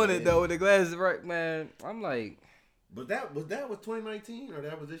was doing it though with the glasses, right, man. I'm like, but that was 2019 or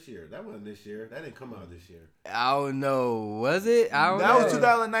that was this year? That wasn't this year. That didn't come out this year. I don't know. Was it? I don't know. That was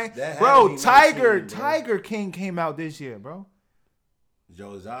 2009. Bro, Tiger King came out this year, bro.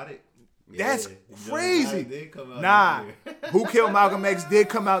 Joe Exotic. That's crazy. Did come out nah, this year. Who Killed Malcolm X did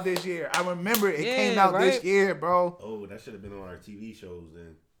come out this year. I remember it came out this year, bro. Oh, that should have been on our TV shows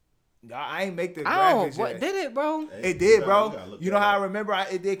then. I ain't make the graphics yet. Did it, bro? It did, bro. You know how I remember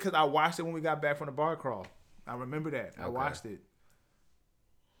it did? Because I watched it when we got back from the bar crawl. I remember that. I watched it.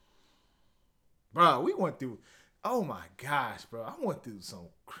 Bro, we went through, oh my gosh, bro. I went through some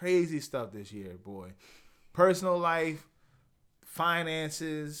crazy stuff this year, boy. Personal life,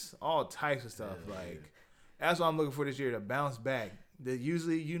 finances, all types of stuff. That's what I'm looking for this year, to bounce back.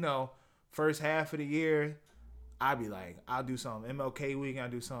 Usually, first half of the year, I'd be like, I'll do some MLK weekend, I'll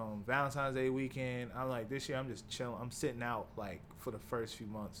do some Valentine's Day weekend. I'm like, this year I'm just chilling. I'm sitting out for the first few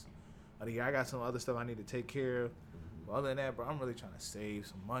months of the year. I got some other stuff I need to take care of. But other than that, bro, I'm really trying to save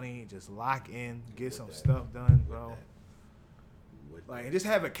some money, just lock in, get some stuff done, bro. And just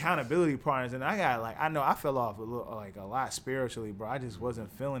have accountability partners. And I know I fell off a lot spiritually, bro. I just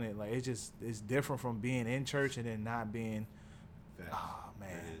wasn't feeling it. It's different from being in church and then not being. Oh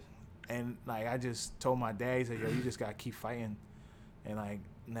man. And I just told my dad, he said, yo, you just gotta keep fighting. And I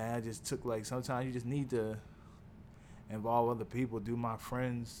just took sometimes you just need to involve other people, do my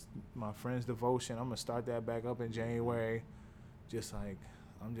friends devotion. I'm gonna start that back up in January. I'm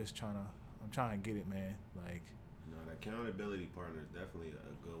trying to get it, man. No, the accountability partner is definitely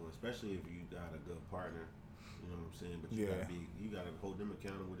a good one, especially if you got a good partner. You know what I'm saying? But you gotta hold them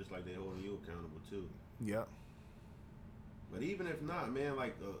accountable just like they holding you accountable too. Yep. But even if not, man,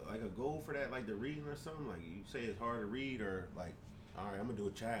 like a goal for that, like the reading or something, like you say it's hard to read, or all right, I'm gonna do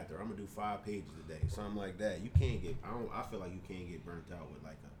a chapter, I'm gonna do 5 pages a day, something like that. You can't get, I feel like you can't get burnt out with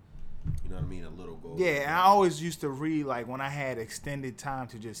you know what I mean, a little goal. Yeah, and I always used to read when I had extended time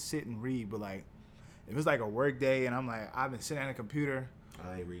to just sit and read, but if it's a work day and I've been sitting at a computer,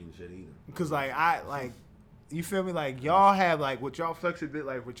 I ain't reading shit either. Cause you feel me? Y'all have with y'all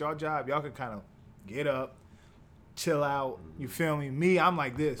flexibility, with y'all job, y'all can kind of get up, chill out. You feel me? Me, I'm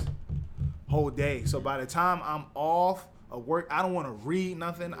like this whole day. So by the time I'm off of work, I don't want to read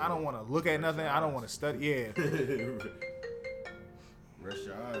nothing. I don't want to look at nothing. I don't want to study. Yeah. Rest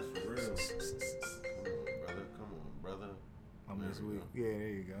your eyes for real. Come on, brother. I'm this week. Yeah, there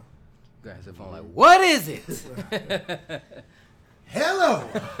you go. Guys, the phone what is it? Hello.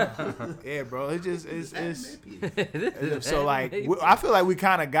 Yeah, bro. It's so I feel like we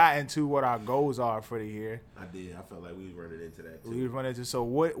kind of got into what our goals are for the year. I did. I felt like we were running into that too. We were running into. So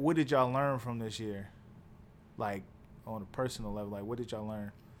what did y'all learn from this year? On a personal level, what did y'all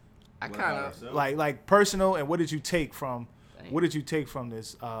learn? I kind of like personal, and what did you take from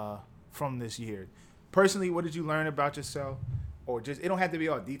this year? Personally, what did you learn about yourself? Or just, it don't have to be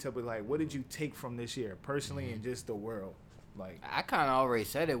all detailed, but what did you take from this year personally and just the world? I kind of already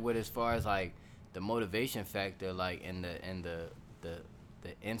said it with as far as the motivation factor, and the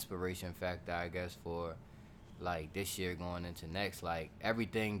inspiration factor, I guess, for this year going into next.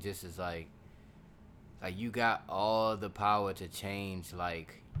 Everything just is you got all the power to change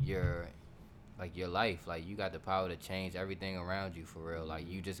your life. You got the power to change everything around you for real.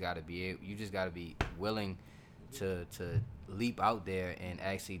 You just gotta be willing to leap out there and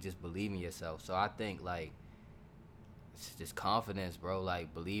actually just believe in yourself. So I think it's just confidence, bro.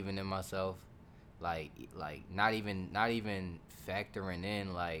 Believing in myself, not even factoring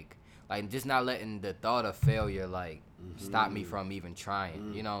in just not letting the thought of failure stop me from even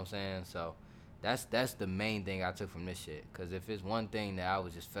trying. You know what I'm saying? So that's the main thing I took from this shit. Cause if it's one thing that I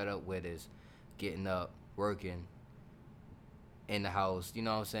was just fed up with is getting up, working in the house. You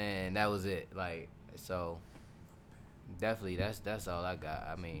know what I'm saying? That was it. So. Definitely, that's all I got.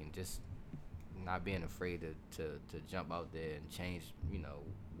 I mean, just not being afraid to jump out there and change,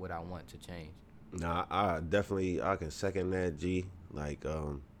 what I want to change. Nah, I can second that, G.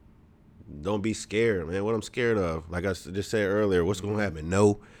 Don't be scared, man. What I'm scared of, like I just said earlier, what's gonna happen?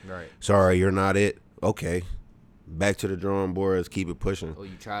 No. Right. Sorry, you're not it. Okay. Back to the drawing board. Let's keep it pushing. Or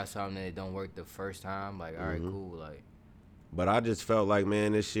you try something that don't work the first time. All right, cool. But I just felt like,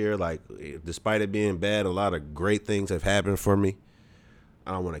 man, this year, like, despite it being bad, a lot of great things have happened for me.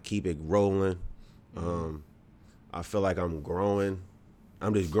 I want to keep it rolling. I feel like I'm growing.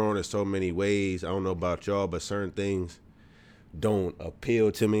 I'm just growing in so many ways. I don't know about y'all, but certain things don't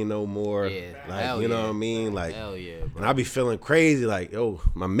appeal to me no more. Yeah, like, hell you know yeah. what I mean? Like, Hell yeah, bro. and I be feeling crazy, like, yo,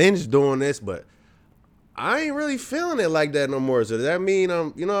 my men's doing this, but I ain't really feeling it like that no more. So does that mean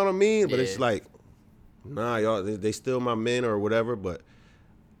you know what I mean? But it's Yeah. like, nah, y'all, they still my men or whatever, but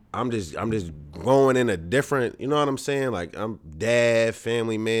I'm just growing in a different, you know what I'm saying? Like, I'm dad,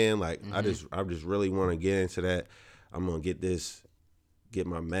 family man. Like, I just really want to get into that. I'm gonna get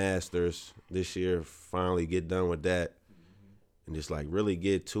my master's this year, finally get done with that, and just like really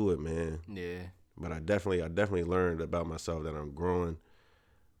get to it, man. Yeah. But I definitely learned about myself that I'm growing.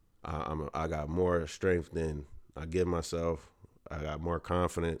 I got more strength than I give myself. I got more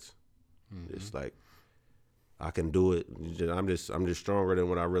confidence. It's like I can do it. I'm just stronger than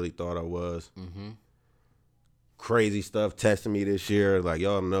what I really thought I was. Crazy stuff testing me this year, like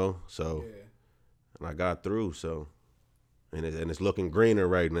y'all know. So, and I got through. So, and it's looking greener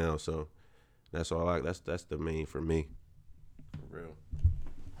right now. So, that's all. That's the main for me. For real.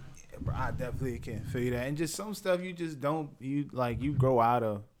 Yeah, bro, I definitely can feel that. And just some stuff you just don't you grow out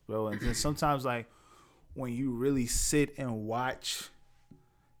of, bro. And then sometimes like when you really sit and watch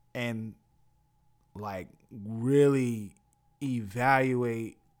and like really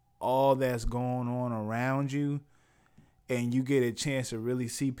evaluate all that's going on around you, and you get a chance to really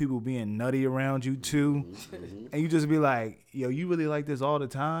see people being nutty around you too, and you just be like, yo, you really like this all the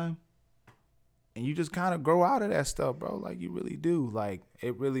time? And you just kind of grow out of that stuff, bro. Like, you really do. Like,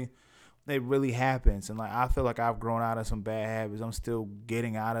 it really happens. And like, I feel like I've grown out of some bad habits. I'm still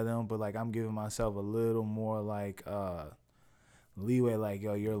getting out of them, but like, I'm giving myself a little more like leeway. Like,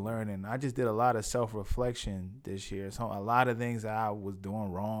 yo, you're learning. I just did a lot of self-reflection this year. So a lot of things that I was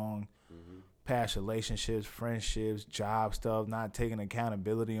doing wrong, past relationships, friendships, job stuff, not taking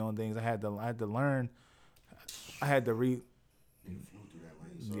accountability on things. I had to learn. I had to read.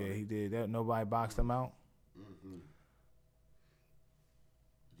 Yeah, he did. That nobody boxed him out. Did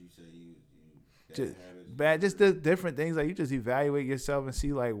you say you Just bad, just the different things. Like, you just evaluate yourself and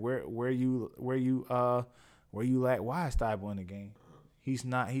see like where you lack. Why is Thibault in the game? He's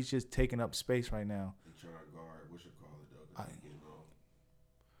not. He's just taking up space right now. He trying to guard. What's your call it though? 'Cause he getting off.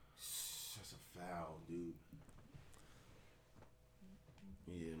 That's a foul, dude.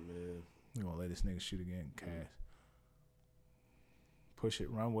 Yeah, man. You gonna let this nigga shoot again? Cash. Push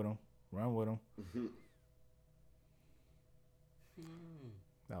it. Run with him. Run with him.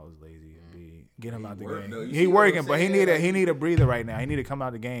 That was lazy. Get him out the worked, though. game. You He see what I'm working, but he saying? need a breather right now. He need to come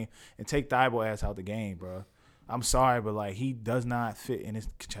out the game and take Thibault ass out the game, bro. I'm sorry, but like, he does not fit in this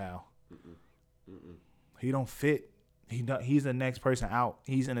child. He don't fit. He's the next person out.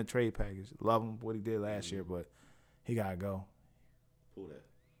 He's in a trade package. Love him what he did last year, but he gotta go. Pull that.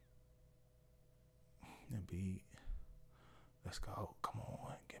 Embiid, let's go. Come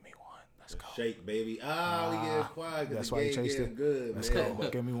on, give me one. Let's go. Shake, baby. We getting quiet. That's The why he game chased getting it. Good, Let's man. go.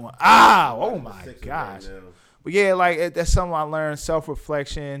 Give me one. Oh The my Sixers gosh. right now But yeah, like, that's something I learned.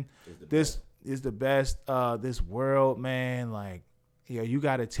 Self-reflection. is the This best. is the best. This world, man. Like, you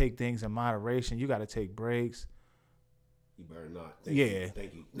got to take things in moderation. You got to take breaks. You better not. Yeah.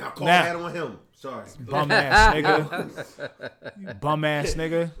 Thank you. Now call Now- that on him. Sorry. Bum ass nigga. You bum ass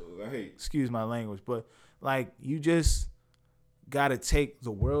nigga. Right. Excuse my language, but like, you just got to take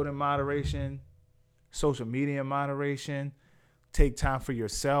the world in moderation, social media in moderation, take time for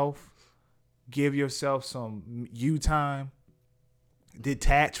yourself, give yourself some you time,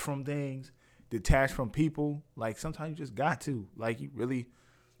 detach from things, detach from people. Like, sometimes you just got to, like, you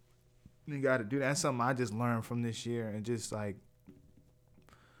got to do that. That's something I just learned from this year, and just like,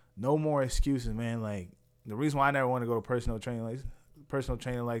 no more excuses, man. Like, the reason why I never want to go to personal training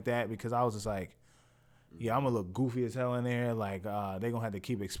like that, because I was just like, yeah, I'm gonna look goofy as hell in there. Like, they gonna have to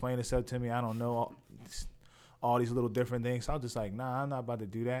keep explaining stuff to me. I don't know all these little different things. So I was just like, nah, I'm not about to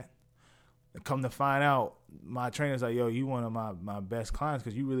do that. And come to find out, my trainer's like, yo, you one of my best clients,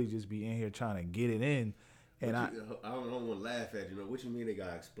 because you really just be in here trying to get it in. And I don't want to laugh at you. What you mean they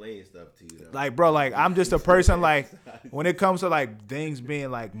gotta explain stuff to you? Though? like, bro, like, I'm just a person, like, when it comes to like things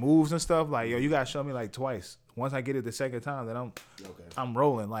being like moves and stuff, like, yo, you gotta show me like twice. Once I get it the second time, then I'm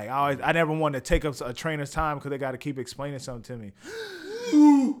rolling. Like, I never wanted to take up a trainer's time because they got to keep explaining something to me.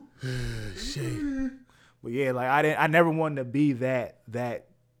 Shit. But yeah, like, I never wanted to be that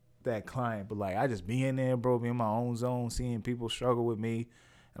client. But like, I just be in there, bro, be in my own zone, seeing people struggle with me,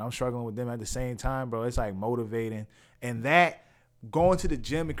 and I'm struggling with them at the same time, bro. It's like motivating, and that going to the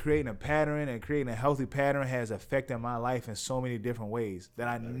gym and creating a pattern and creating a healthy pattern has affected my life in so many different ways that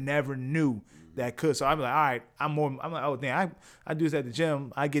I never knew that could. So I'm like, all right, I'm like, oh, damn, I do this at the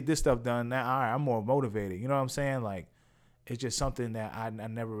gym. I get this stuff done. Now, all right, I'm more motivated. You know what I'm saying? Like, it's just something that I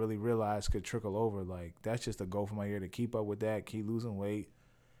never really realized could trickle over. Like, that's just a goal for my year, to keep up with that, keep losing weight,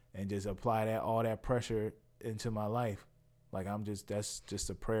 and just apply all that pressure into my life. Like, that's just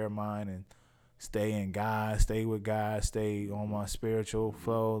a prayer of mine, and stay in God, stay with God, stay on my spiritual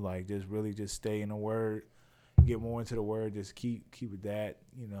flow, like just really just stay in the Word, get more into the Word, just keep with that,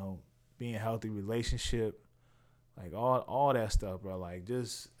 you know, being healthy relationship, like all that stuff, bro. Like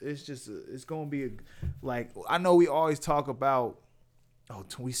it's gonna be like, I know we always talk about, oh,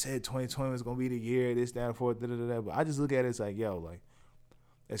 we said 2020 was gonna be the year, this, that, and forth, but I just look at it as like, yo, like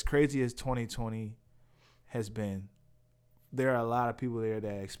as crazy as 2020 has been, there are a lot of people there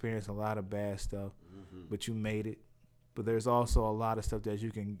that experience a lot of bad stuff, but you made it. But there's also a lot of stuff that you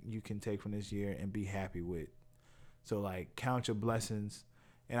can take from this year and be happy with. So like, count your blessings.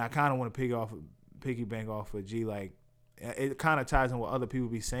 And I kind of want to piggyback off of G. Like, it kind of ties in what other people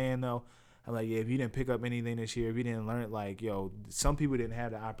be saying though. I'm like, yeah, if you didn't pick up anything this year, if you didn't learn it, like, yo, some people didn't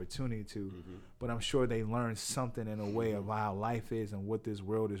have the opportunity to, but I'm sure they learned something in a way of how life is and what this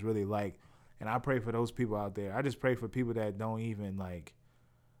world is really like. And I pray for those people out there. I just pray for people that don't even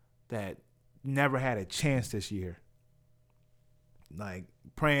that never had a chance this year. Like,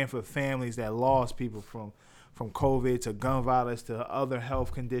 praying for families that lost people from COVID to gun violence to other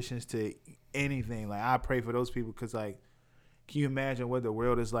health conditions to anything. Like, I pray for those people because, like, can you imagine what the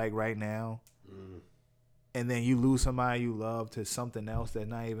world is like right now? And then you lose somebody you love to something else that's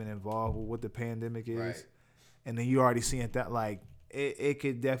not even involved with what the pandemic is. Right. And then you already seeing that, like, it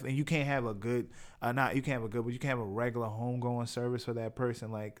could definitely, you can't have a good, but you can have a regular homegoing service for that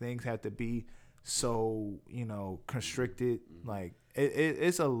person. Like, things have to be so, you know, constricted. Like,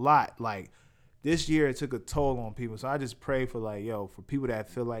 it's a lot. Like, this year it took a toll on people. So I just pray for, like, yo, for people that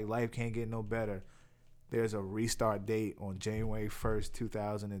feel like life can't get no better, there's a restart date on January 1st,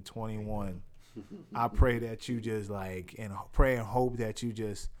 2021. I pray that you just, like, and pray and hope that you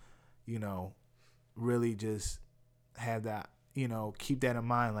just, you know, really just have that, you know, keep that in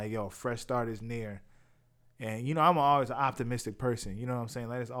mind. Like, yo, fresh start is near. And, you know, I'm always an optimistic person. You know what I'm saying?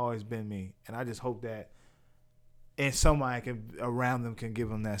 Like, it's always been me. And I just hope that, and somebody around them can give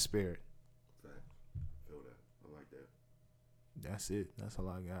them that spirit. Okay. I feel that. I like that. That's it. That's all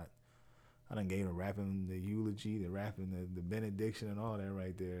I got. I done gave the rapping the eulogy, the rapping the benediction and all that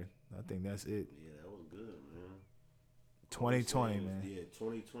right there. I think that's it. Yeah, that was good, man. 2020, man. Yeah,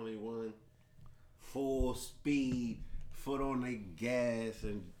 2021, full speed, foot on the gas,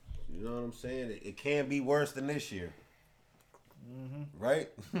 and you know what I'm saying? It can't be worse than this year. Right?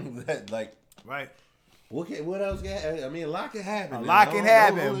 Right. What else can happen? I mean, a lot can happen. A lot can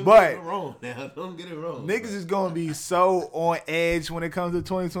happen, but don't get it wrong. Niggas is gonna be so on edge when it comes to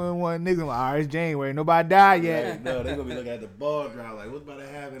 2021. Niggas, like, all right, it's January, nobody died yet. Right, no, they gonna be looking at the ball drop like, what's about to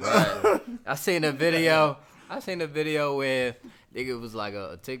happen? I seen a video where nigga was like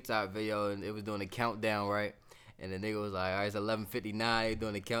a TikTok video and it was doing a countdown, right? And the nigga was like, all right, it's 11:59,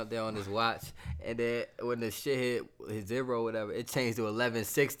 doing the countdown on his watch. And then when the shit hit zero or whatever, it changed to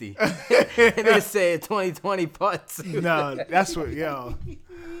 11:60. And it said 2020 part 2. No, that's what, yo.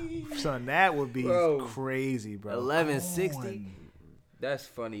 Son, that would be crazy, bro. 11:60? That's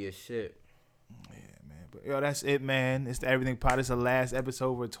funny as shit. Yeah, man. But, yo, that's it, man. It's the Everything Pod. It's the last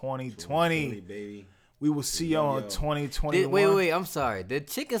episode for 2020. Baby. We will see y'all in 2021. Wait, I'm sorry. Did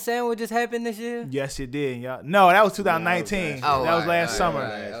chicken sandwiches happen this year? Yes, it did, y'all. No, that was 2019. No, that was last summer.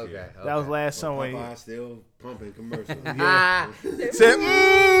 Okay. That was last summer. Popeye still pumping commercials. Yeah. Said,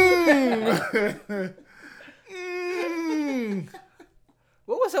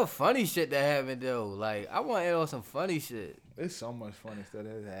 What was some funny shit that happened, though? Like, I want to know some funny shit. There's so much funny stuff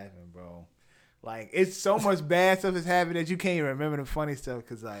that has happened, bro. Like, it's so much bad stuff that's happened that you can't even remember the funny stuff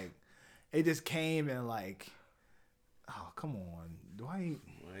because, like, it just came and, like, oh, come on. Dwight.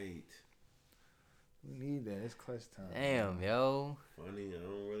 Wait. We need that. It's clutch time. Damn, yo. Funny, I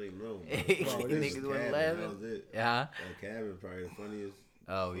don't really know. Niggas was laughing. That was it. Yeah. That cabin probably the funniest.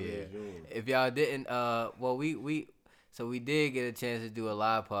 Oh, yeah. Joint. If y'all didn't, well, we did get a chance to do a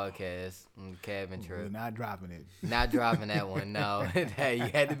live podcast on Cabin Trip. We're not dropping it. Not dropping that one, no. Hey, you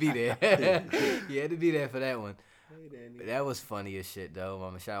had to be there. You had to be there for that one. But that was funny as shit, though.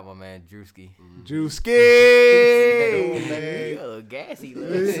 I'm shout out my man Drewski. Drewski! You a little gassy,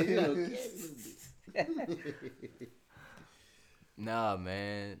 little. Nah,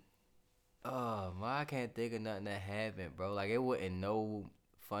 man. Oh, man, I can't think of nothing that happened, bro. Like, it wasn't no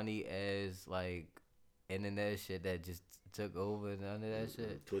funny as, like, internet shit that just took over none of that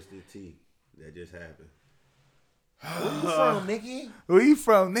shit. Twisted Tea. That just happened. Where you from, Nikki? Where you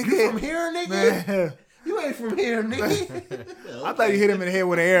from, nigga? You from here, nigga? Man. You ain't from here, nigga. I thought you hit him in the head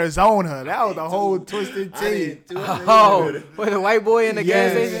with an Arizona. That was the whole Twisted Tea. Oh, with the white boy in the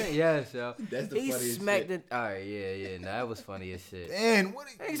gas Yes. station? Yes, yo. That's the He funniest smacked shit. it. All right, yeah. Nah, that was funny as shit. And what?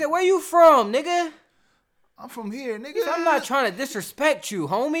 He said, where you from, nigga? I'm from here, nigga. So I'm not trying to disrespect you,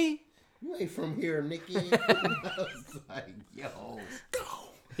 homie. You ain't from here, Nikki. I was like, yo.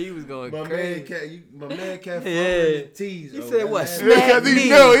 He was going My crazy. man can't Yeah. tease. He said, what, That's- smack Because he me.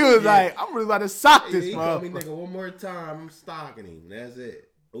 knew. He was Yeah. like, I'm really about to sock this He called me motherfucker. nigga one more time. I'm stalking him. That's it.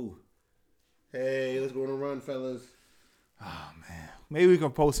 Ooh. Hey, let's go on a run, fellas. Oh man, maybe we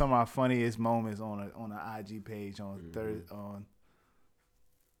can post some of our funniest moments on the IG page on on.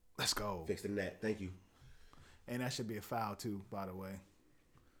 Let's go. Fix the net. Thank you. And that should be a foul too, by the way.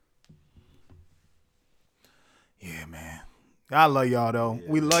 Yeah, man. I love y'all though. Yeah,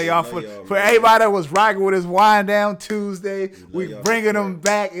 we man. love y'all Love for y'all, for man. everybody that was rocking with us Wind Down Tuesday. We y'all bringing for them it.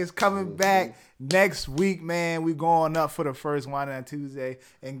 back. It's coming back next week, man. We going up for the first Wind Down Tuesday.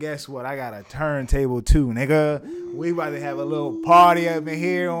 And guess what? I got a turntable too, nigga. We about to have a little party up in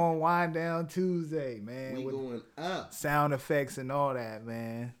here on Wind Down Tuesday, man. We with going up. sound effects and all that,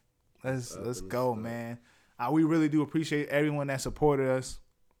 man. Let's Up and go, stuff. man. We really do appreciate everyone that supported us.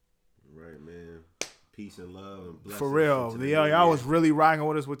 Right, man. Peace and love and blessings. For real. into the Y'all new was year. really rocking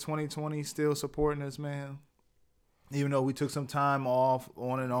with us with 2020, still supporting us, man. Even though we took some time off,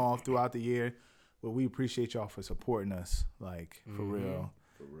 on and off throughout the year. But we appreciate y'all for supporting us. Like, for real.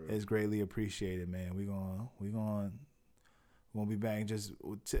 For real. It's greatly appreciated, man. We're gonna be back. Just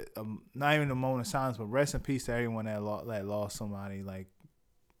not even a moment of silence, but rest in peace to everyone that lost somebody. Like,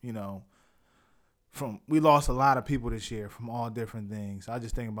 you know, we lost a lot of people this year from all different things. I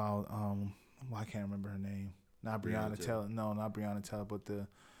just think about I can't remember her name. Not Breonna Breonna Taylor. No, not Breonna Taylor, but the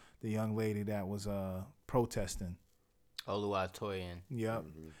young lady that was protesting. Oluwatoyin. Yep.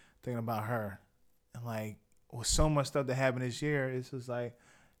 Thinking about her. And like, with so much stuff that happened this year, it's just like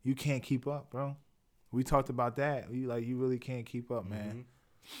you can't keep up, bro. We talked about that. You really can't keep up, man.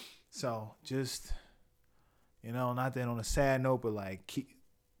 So just, not that on a sad note, but like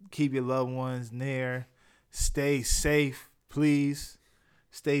keep your loved ones near. Stay safe, please.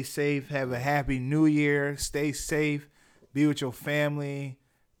 Stay safe. Have a happy new year. Stay safe. Be with your family.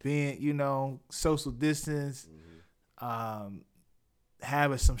 Being, social distance.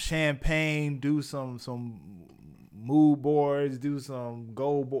 Having some champagne. Do some mood boards. Do some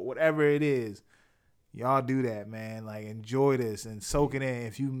goal board. Whatever it is. Y'all do that, man. Like, enjoy this and soak it in.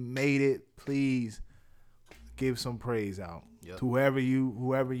 If you made it, please give some praise out. Yep. To whoever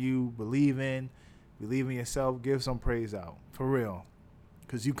you believe in yourself, give some praise out. For real.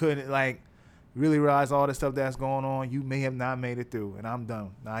 Because you couldn't, really realize all the stuff that's going on. You may have not made it through. And I'm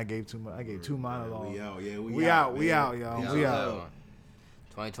done. Now I gave 2 monologues. We out. Yeah, We out, man. y'all. Peace We and out. love.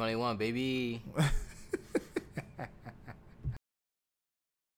 2021, baby.